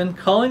is Stephen,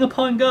 calling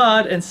upon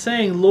God and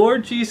saying,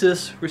 Lord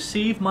Jesus,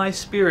 receive my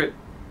spirit.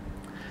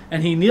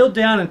 And he kneeled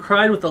down and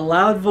cried with a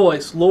loud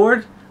voice,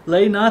 Lord,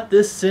 lay not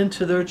this sin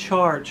to their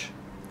charge.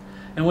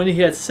 And when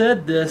he had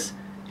said this,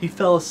 he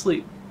fell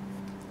asleep.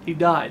 He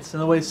died. It's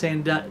another way of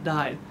saying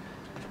died.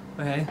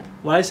 Okay?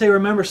 When I say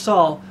remember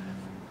Saul,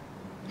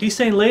 he's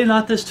saying lay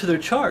not this to their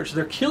charge.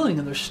 They're killing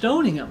him. They're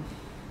stoning him.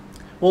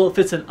 Well, if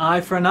it's an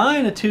eye for an eye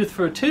and a tooth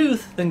for a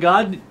tooth, then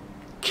God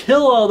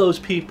kill all those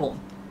people.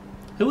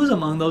 Who was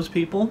among those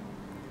people?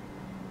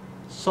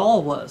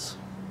 Saul was.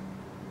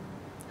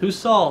 Who's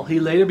Saul? He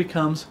later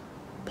becomes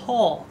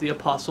Paul, the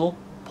Apostle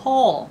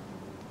Paul.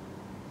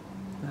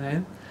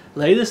 Okay?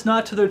 Lay this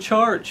not to their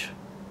charge.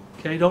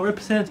 Okay? Don't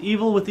represent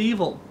evil with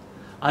evil.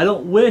 I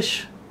don't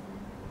wish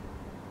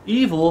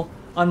evil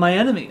on my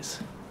enemies.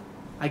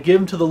 I give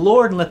them to the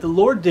Lord and let the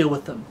Lord deal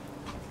with them.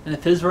 And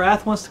if his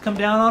wrath wants to come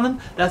down on him,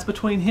 that's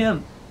between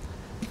him.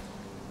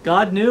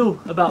 God knew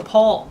about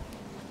Paul.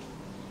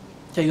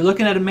 Okay, you're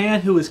looking at a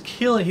man who is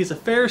killing. He's a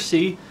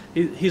Pharisee.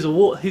 He's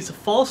a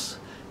false.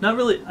 Not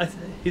really.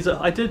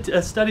 I did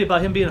a study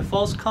about him being a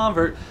false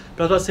convert,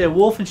 but I was about to say a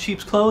wolf in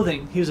sheep's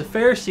clothing. He was a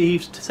Pharisee.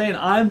 He's saying,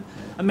 I'm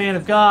a man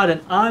of God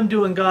and I'm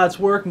doing God's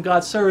work and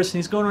God's service, and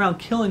he's going around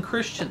killing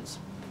Christians.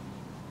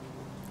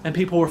 And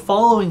people were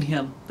following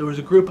him. There was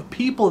a group of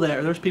people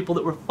there. There's people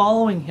that were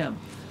following him.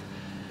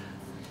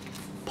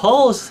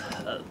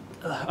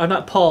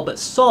 Not Paul, but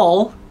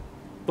Saul,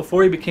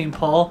 before he became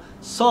Paul.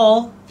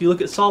 Saul, if you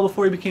look at Saul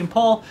before he became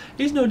Paul,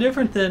 he's no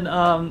different than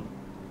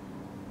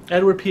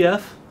Edward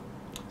P.F.,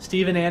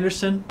 Steven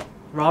Anderson,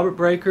 Robert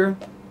Breaker.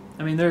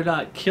 I mean, they're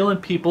not killing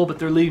people, but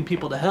they're leading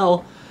people to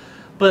hell.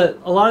 But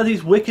a lot of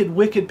these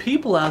wicked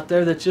people out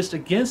there that's just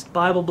against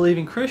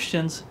Bible-believing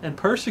Christians and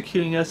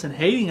persecuting us and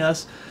hating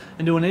us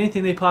and doing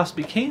anything they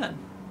possibly can.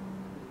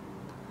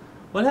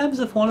 What happens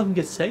if one of them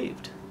gets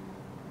saved?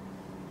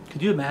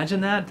 Could you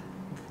imagine that?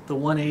 The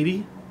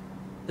 180?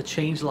 The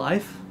changed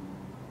life?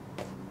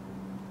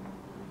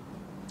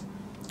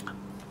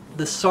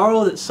 The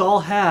sorrow that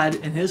Saul had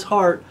in his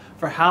heart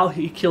for how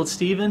he killed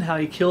Stephen, how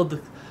he killed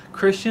the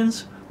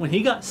Christians, when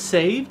he got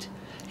saved,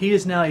 he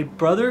is now a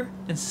brother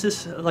and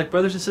sister, like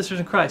brothers and sisters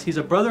in Christ. He's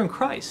a brother in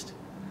Christ.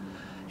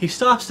 He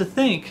stops to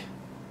think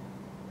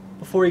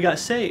before he got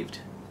saved.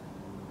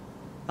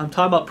 I'm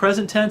talking about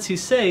present tense,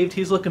 he's saved.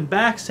 He's looking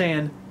back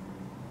saying,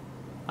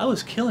 I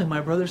was killing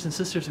my brothers and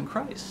sisters in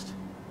Christ.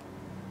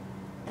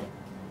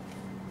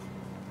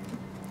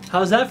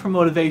 How's that for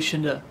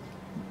motivation to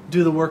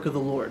do the work of the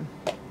Lord?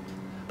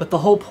 But the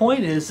whole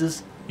point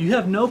is you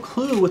have no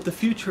clue what the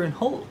future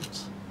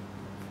holds.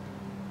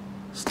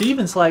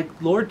 Stephen's like,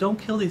 Lord, don't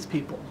kill these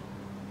people.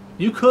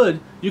 You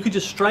could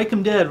just strike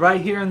them dead right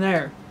here and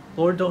there.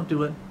 Lord, don't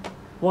do it.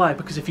 Why?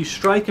 Because if you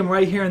strike him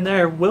right here and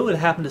there, what would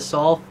happen to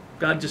Saul?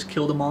 God just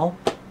killed them all.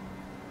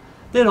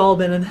 They'd all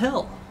been in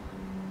hell.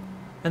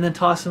 And then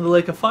tossed in the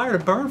lake of fire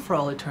to burn for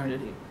all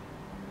eternity.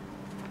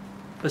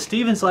 But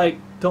Stephen's like,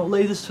 don't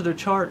lay this to their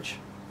charge.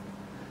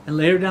 And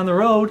later down the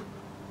road,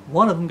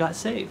 one of them got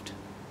saved.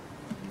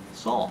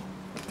 Saul,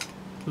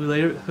 who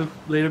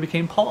later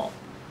became Paul.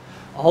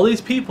 All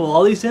these people,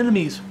 all these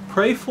enemies,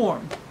 pray for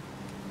them.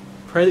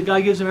 Pray that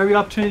God gives them every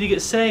opportunity to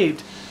get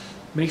saved.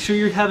 Make sure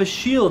you have a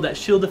shield. That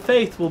shield of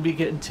faith we'll be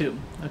getting to.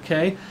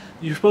 Okay?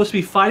 You're supposed to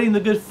be fighting the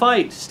good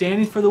fight,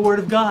 standing for the Word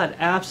of God.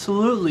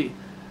 Absolutely.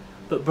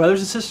 But brothers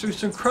and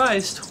sisters in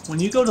Christ, when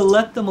you go to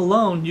let them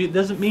alone, it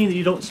doesn't mean that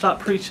you don't stop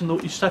preaching. You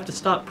just have to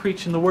stop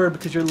preaching the Word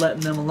because you're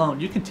letting them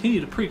alone. You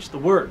continue to preach the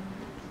Word.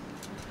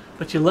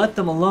 But you let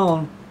them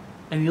alone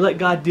and you let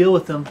God deal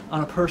with them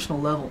on a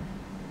personal level.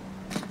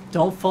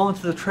 Don't fall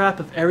into the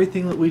trap of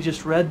everything that we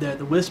just read there.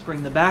 The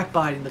whispering, the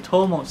backbiting, the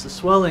tumults, the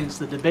swellings,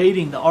 the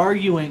debating, the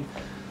arguing,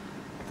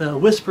 the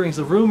whisperings,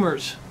 the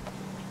rumors,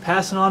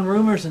 passing on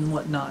rumors and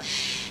whatnot.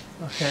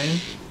 Okay?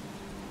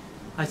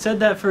 I said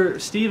that for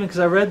Stephen because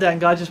I read that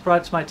and God just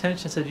brought it to my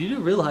attention and said, you do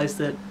realize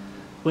that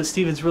what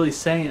Stephen's really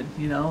saying,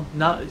 you know,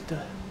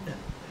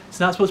 it's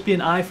not supposed to be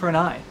an eye for an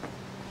eye.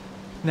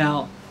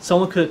 Now,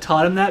 someone could have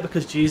taught him that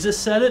because Jesus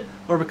said it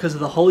or because of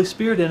the Holy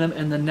Spirit in him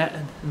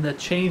and the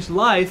changed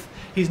life.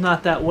 He's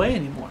not that way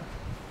anymore.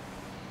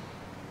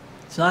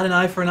 It's not an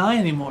eye for an eye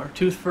anymore,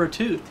 tooth for a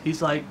tooth.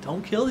 He's like,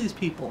 don't kill these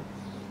people.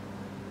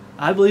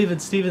 I believe in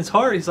Stephen's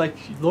heart. He's like,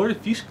 Lord,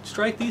 if you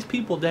strike these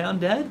people down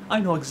dead,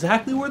 I know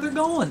exactly where they're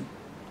going.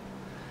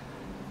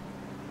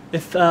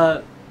 If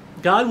God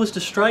was to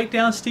strike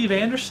down Steve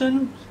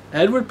Anderson,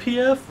 Edward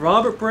P.F.,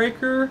 Robert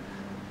Breaker,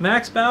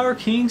 Max Bauer,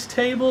 King's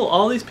Table,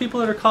 all these people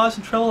that are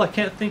causing trouble, I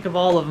can't think of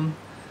all of them.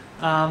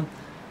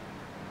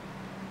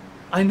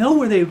 I know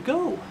where they would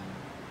go.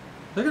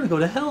 They're going to go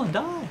to hell and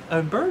die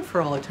and burn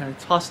for all eternity.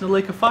 Tossed in the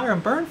lake of fire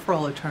and burn for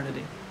all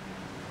eternity.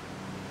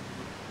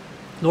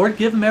 Lord,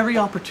 give them every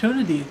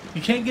opportunity.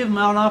 You can't give them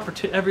out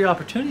every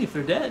opportunity if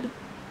they're dead.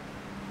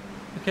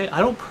 Okay, I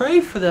don't pray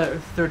for their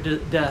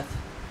death.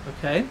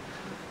 Okay,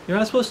 you're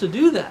not supposed to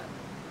do that.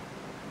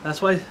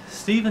 That's why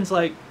Stephen's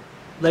like,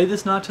 lay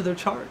this not to their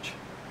charge.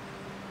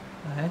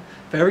 Okay?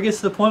 If it ever gets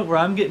to the point where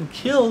I'm getting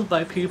killed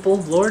by people,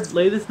 Lord,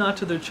 lay this not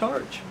to their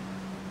charge.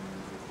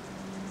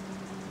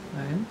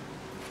 Okay?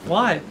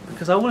 Why?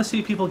 Because I want to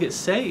see people get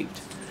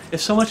saved.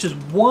 If so much as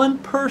one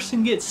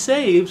person gets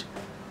saved,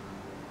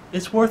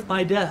 it's worth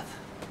my death.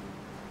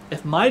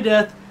 If my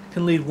death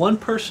can lead one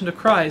person to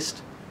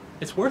Christ,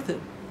 it's worth it.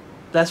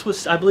 That's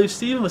what I believe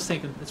Stephen was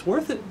thinking. It's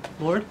worth it,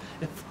 Lord.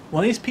 If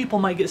one of these people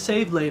might get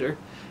saved later,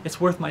 it's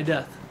worth my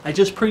death. I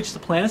just preached the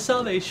plan of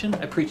salvation.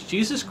 I preached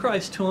Jesus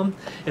Christ to them.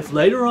 If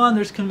later on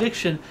there's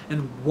conviction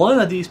and one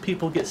of these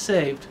people gets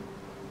saved,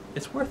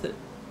 it's worth it.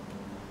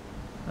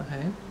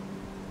 Okay?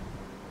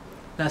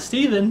 Now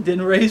Stephen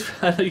didn't raise,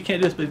 I know you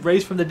can't do this, but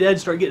raise from the dead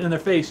and start getting in their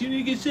face. You need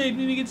to get saved,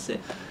 you need to get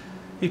saved.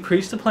 He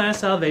preached the plan of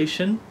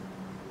salvation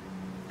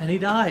and he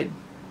died.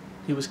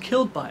 He was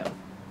killed by him.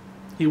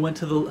 He went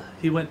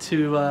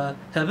to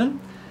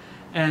heaven,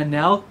 and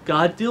now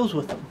God deals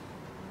with him.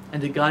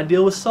 And did God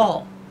deal with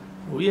Saul?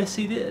 Oh yes,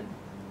 he did.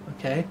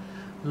 Okay?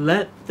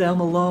 Let them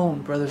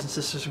alone, brothers and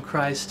sisters in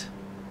Christ.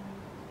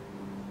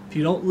 If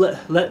you don't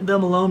let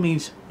them alone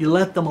means you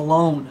let them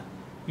alone.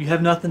 You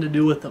have nothing to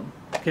do with them.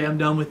 Okay, I'm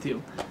done with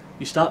you.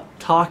 You stop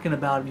talking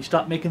about them. You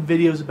stop making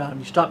videos about them.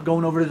 You stop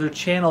going over to their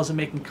channels and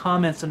making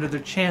comments under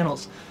their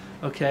channels.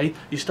 Okay?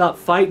 You stop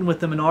fighting with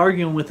them and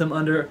arguing with them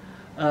under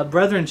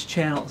brethren's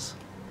channels.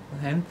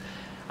 Okay?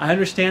 I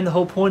understand the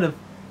whole point of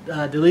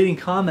deleting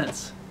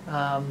comments,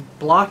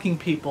 blocking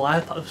people.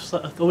 I've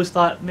always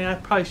thought, man, I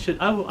probably should.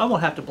 I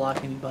won't have to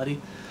block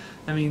anybody.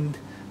 I mean,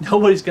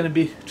 nobody's going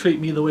to treat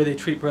me the way they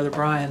treat Brother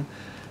Brian.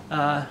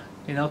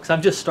 You know, because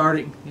I'm just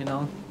starting. You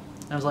know,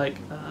 I was like,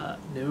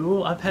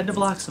 no, I've had to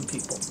block some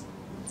people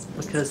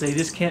because they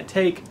just can't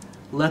take.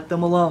 Let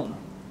them alone.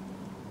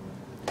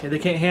 Okay, they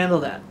can't handle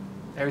that.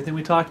 Everything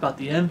we talked about,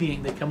 the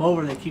envying, they come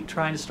over and they keep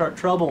trying to start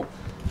trouble.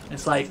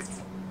 It's like,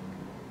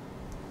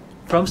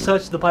 from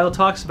such, the Bible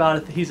talks about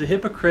it, that he's a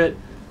hypocrite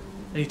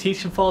and he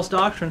teaches false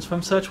doctrines.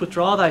 From such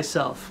withdraw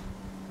thyself.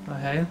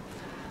 Okay?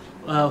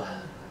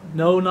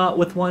 No, not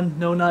with one,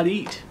 no, not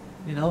eat.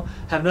 You know,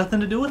 have nothing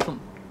to do with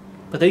them.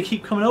 But they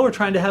keep coming over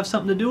trying to have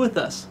something to do with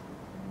us.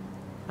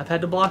 I've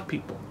had to block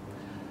people.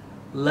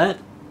 Let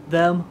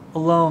them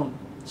alone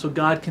so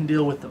God can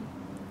deal with them.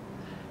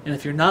 And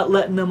if you're not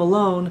letting them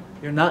alone,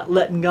 you're not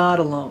letting God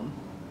alone.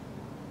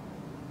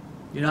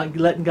 You're not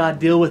letting God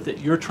deal with it.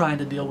 You're trying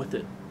to deal with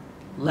it.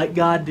 Let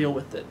God deal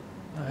with it.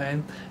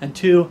 Okay? And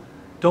two,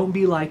 don't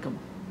be like them.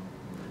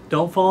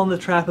 Don't fall in the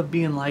trap of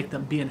being like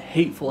them, being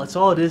hateful. That's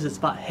all it is. It's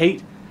about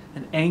hate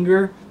and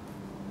anger.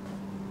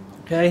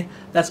 Okay?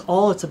 That's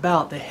all it's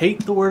about. They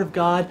hate the Word of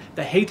God.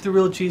 They hate the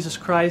real Jesus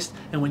Christ.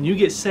 And when you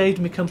get saved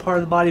and become part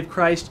of the body of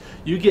Christ,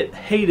 you get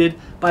hated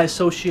by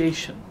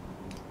association.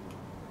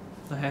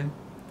 Okay?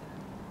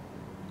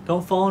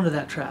 Don't fall into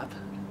that trap.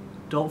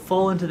 Don't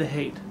fall into the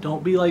hate.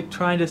 Don't be like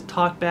trying to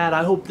talk bad.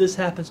 I hope this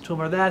happens to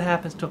them or that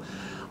happens to them.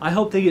 I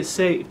hope they get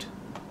saved.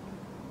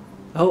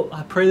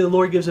 I pray the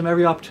Lord gives them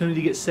every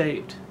opportunity to get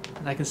saved.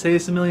 And I can say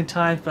this a million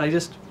times, but I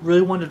just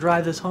really wanted to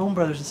drive this home,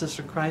 brothers and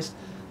sisters in Christ.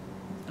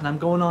 And I'm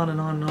going on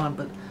and on and on.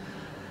 But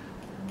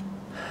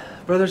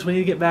brothers, we need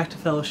to get back to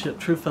fellowship,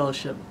 true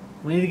fellowship.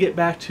 We need to get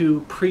back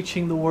to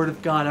preaching the Word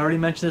of God. I already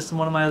mentioned this in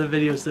one of my other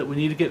videos, that we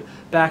need to get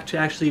back to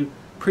actually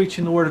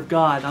preaching the Word of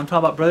God. I'm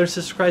talking about brothers and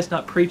sisters in Christ,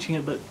 not preaching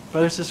it, but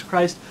brothers and sisters in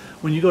Christ,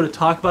 when you go to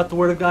talk about the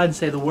Word of God and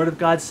say the Word of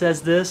God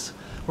says this,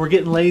 we're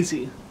getting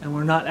lazy and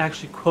we're not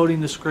actually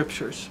quoting the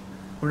Scriptures.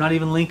 We're not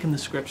even linking the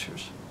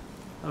Scriptures.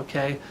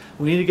 Okay?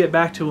 We need to get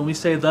back to when we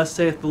say thus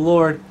saith the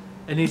Lord,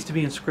 it needs to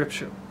be in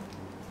Scripture.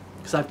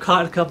 Because I've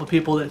caught a couple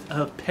people that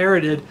have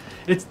parroted,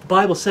 the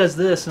Bible says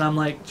this, and I'm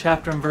like,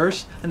 chapter and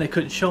verse, and they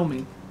couldn't show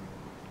me.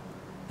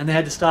 And they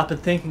had to stop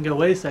and think and go,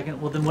 wait a second,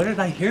 well then where did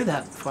I hear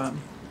that from?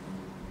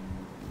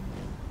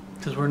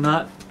 Because we're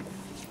not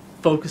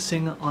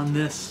focusing on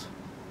this.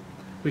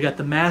 We got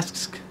the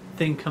masks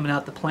thing coming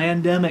out, the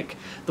pandemic.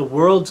 The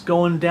world's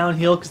going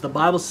downhill because the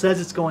Bible says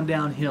it's going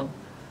downhill.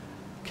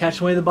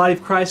 Catching away the body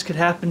of Christ could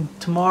happen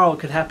tomorrow. It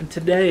could happen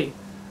today.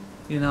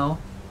 You know.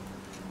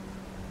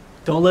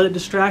 Don't let it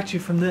distract you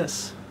from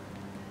this.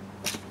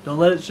 Don't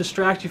let it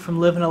distract you from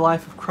living a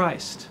life of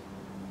Christ.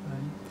 Right?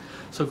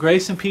 So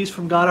grace and peace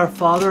from God our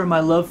Father and my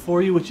love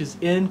for you, which is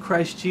in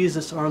Christ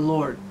Jesus our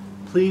Lord.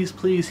 Please,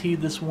 please heed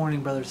this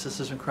warning, brothers and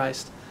sisters in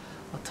Christ.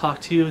 I'll talk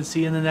to you and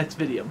see you in the next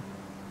video.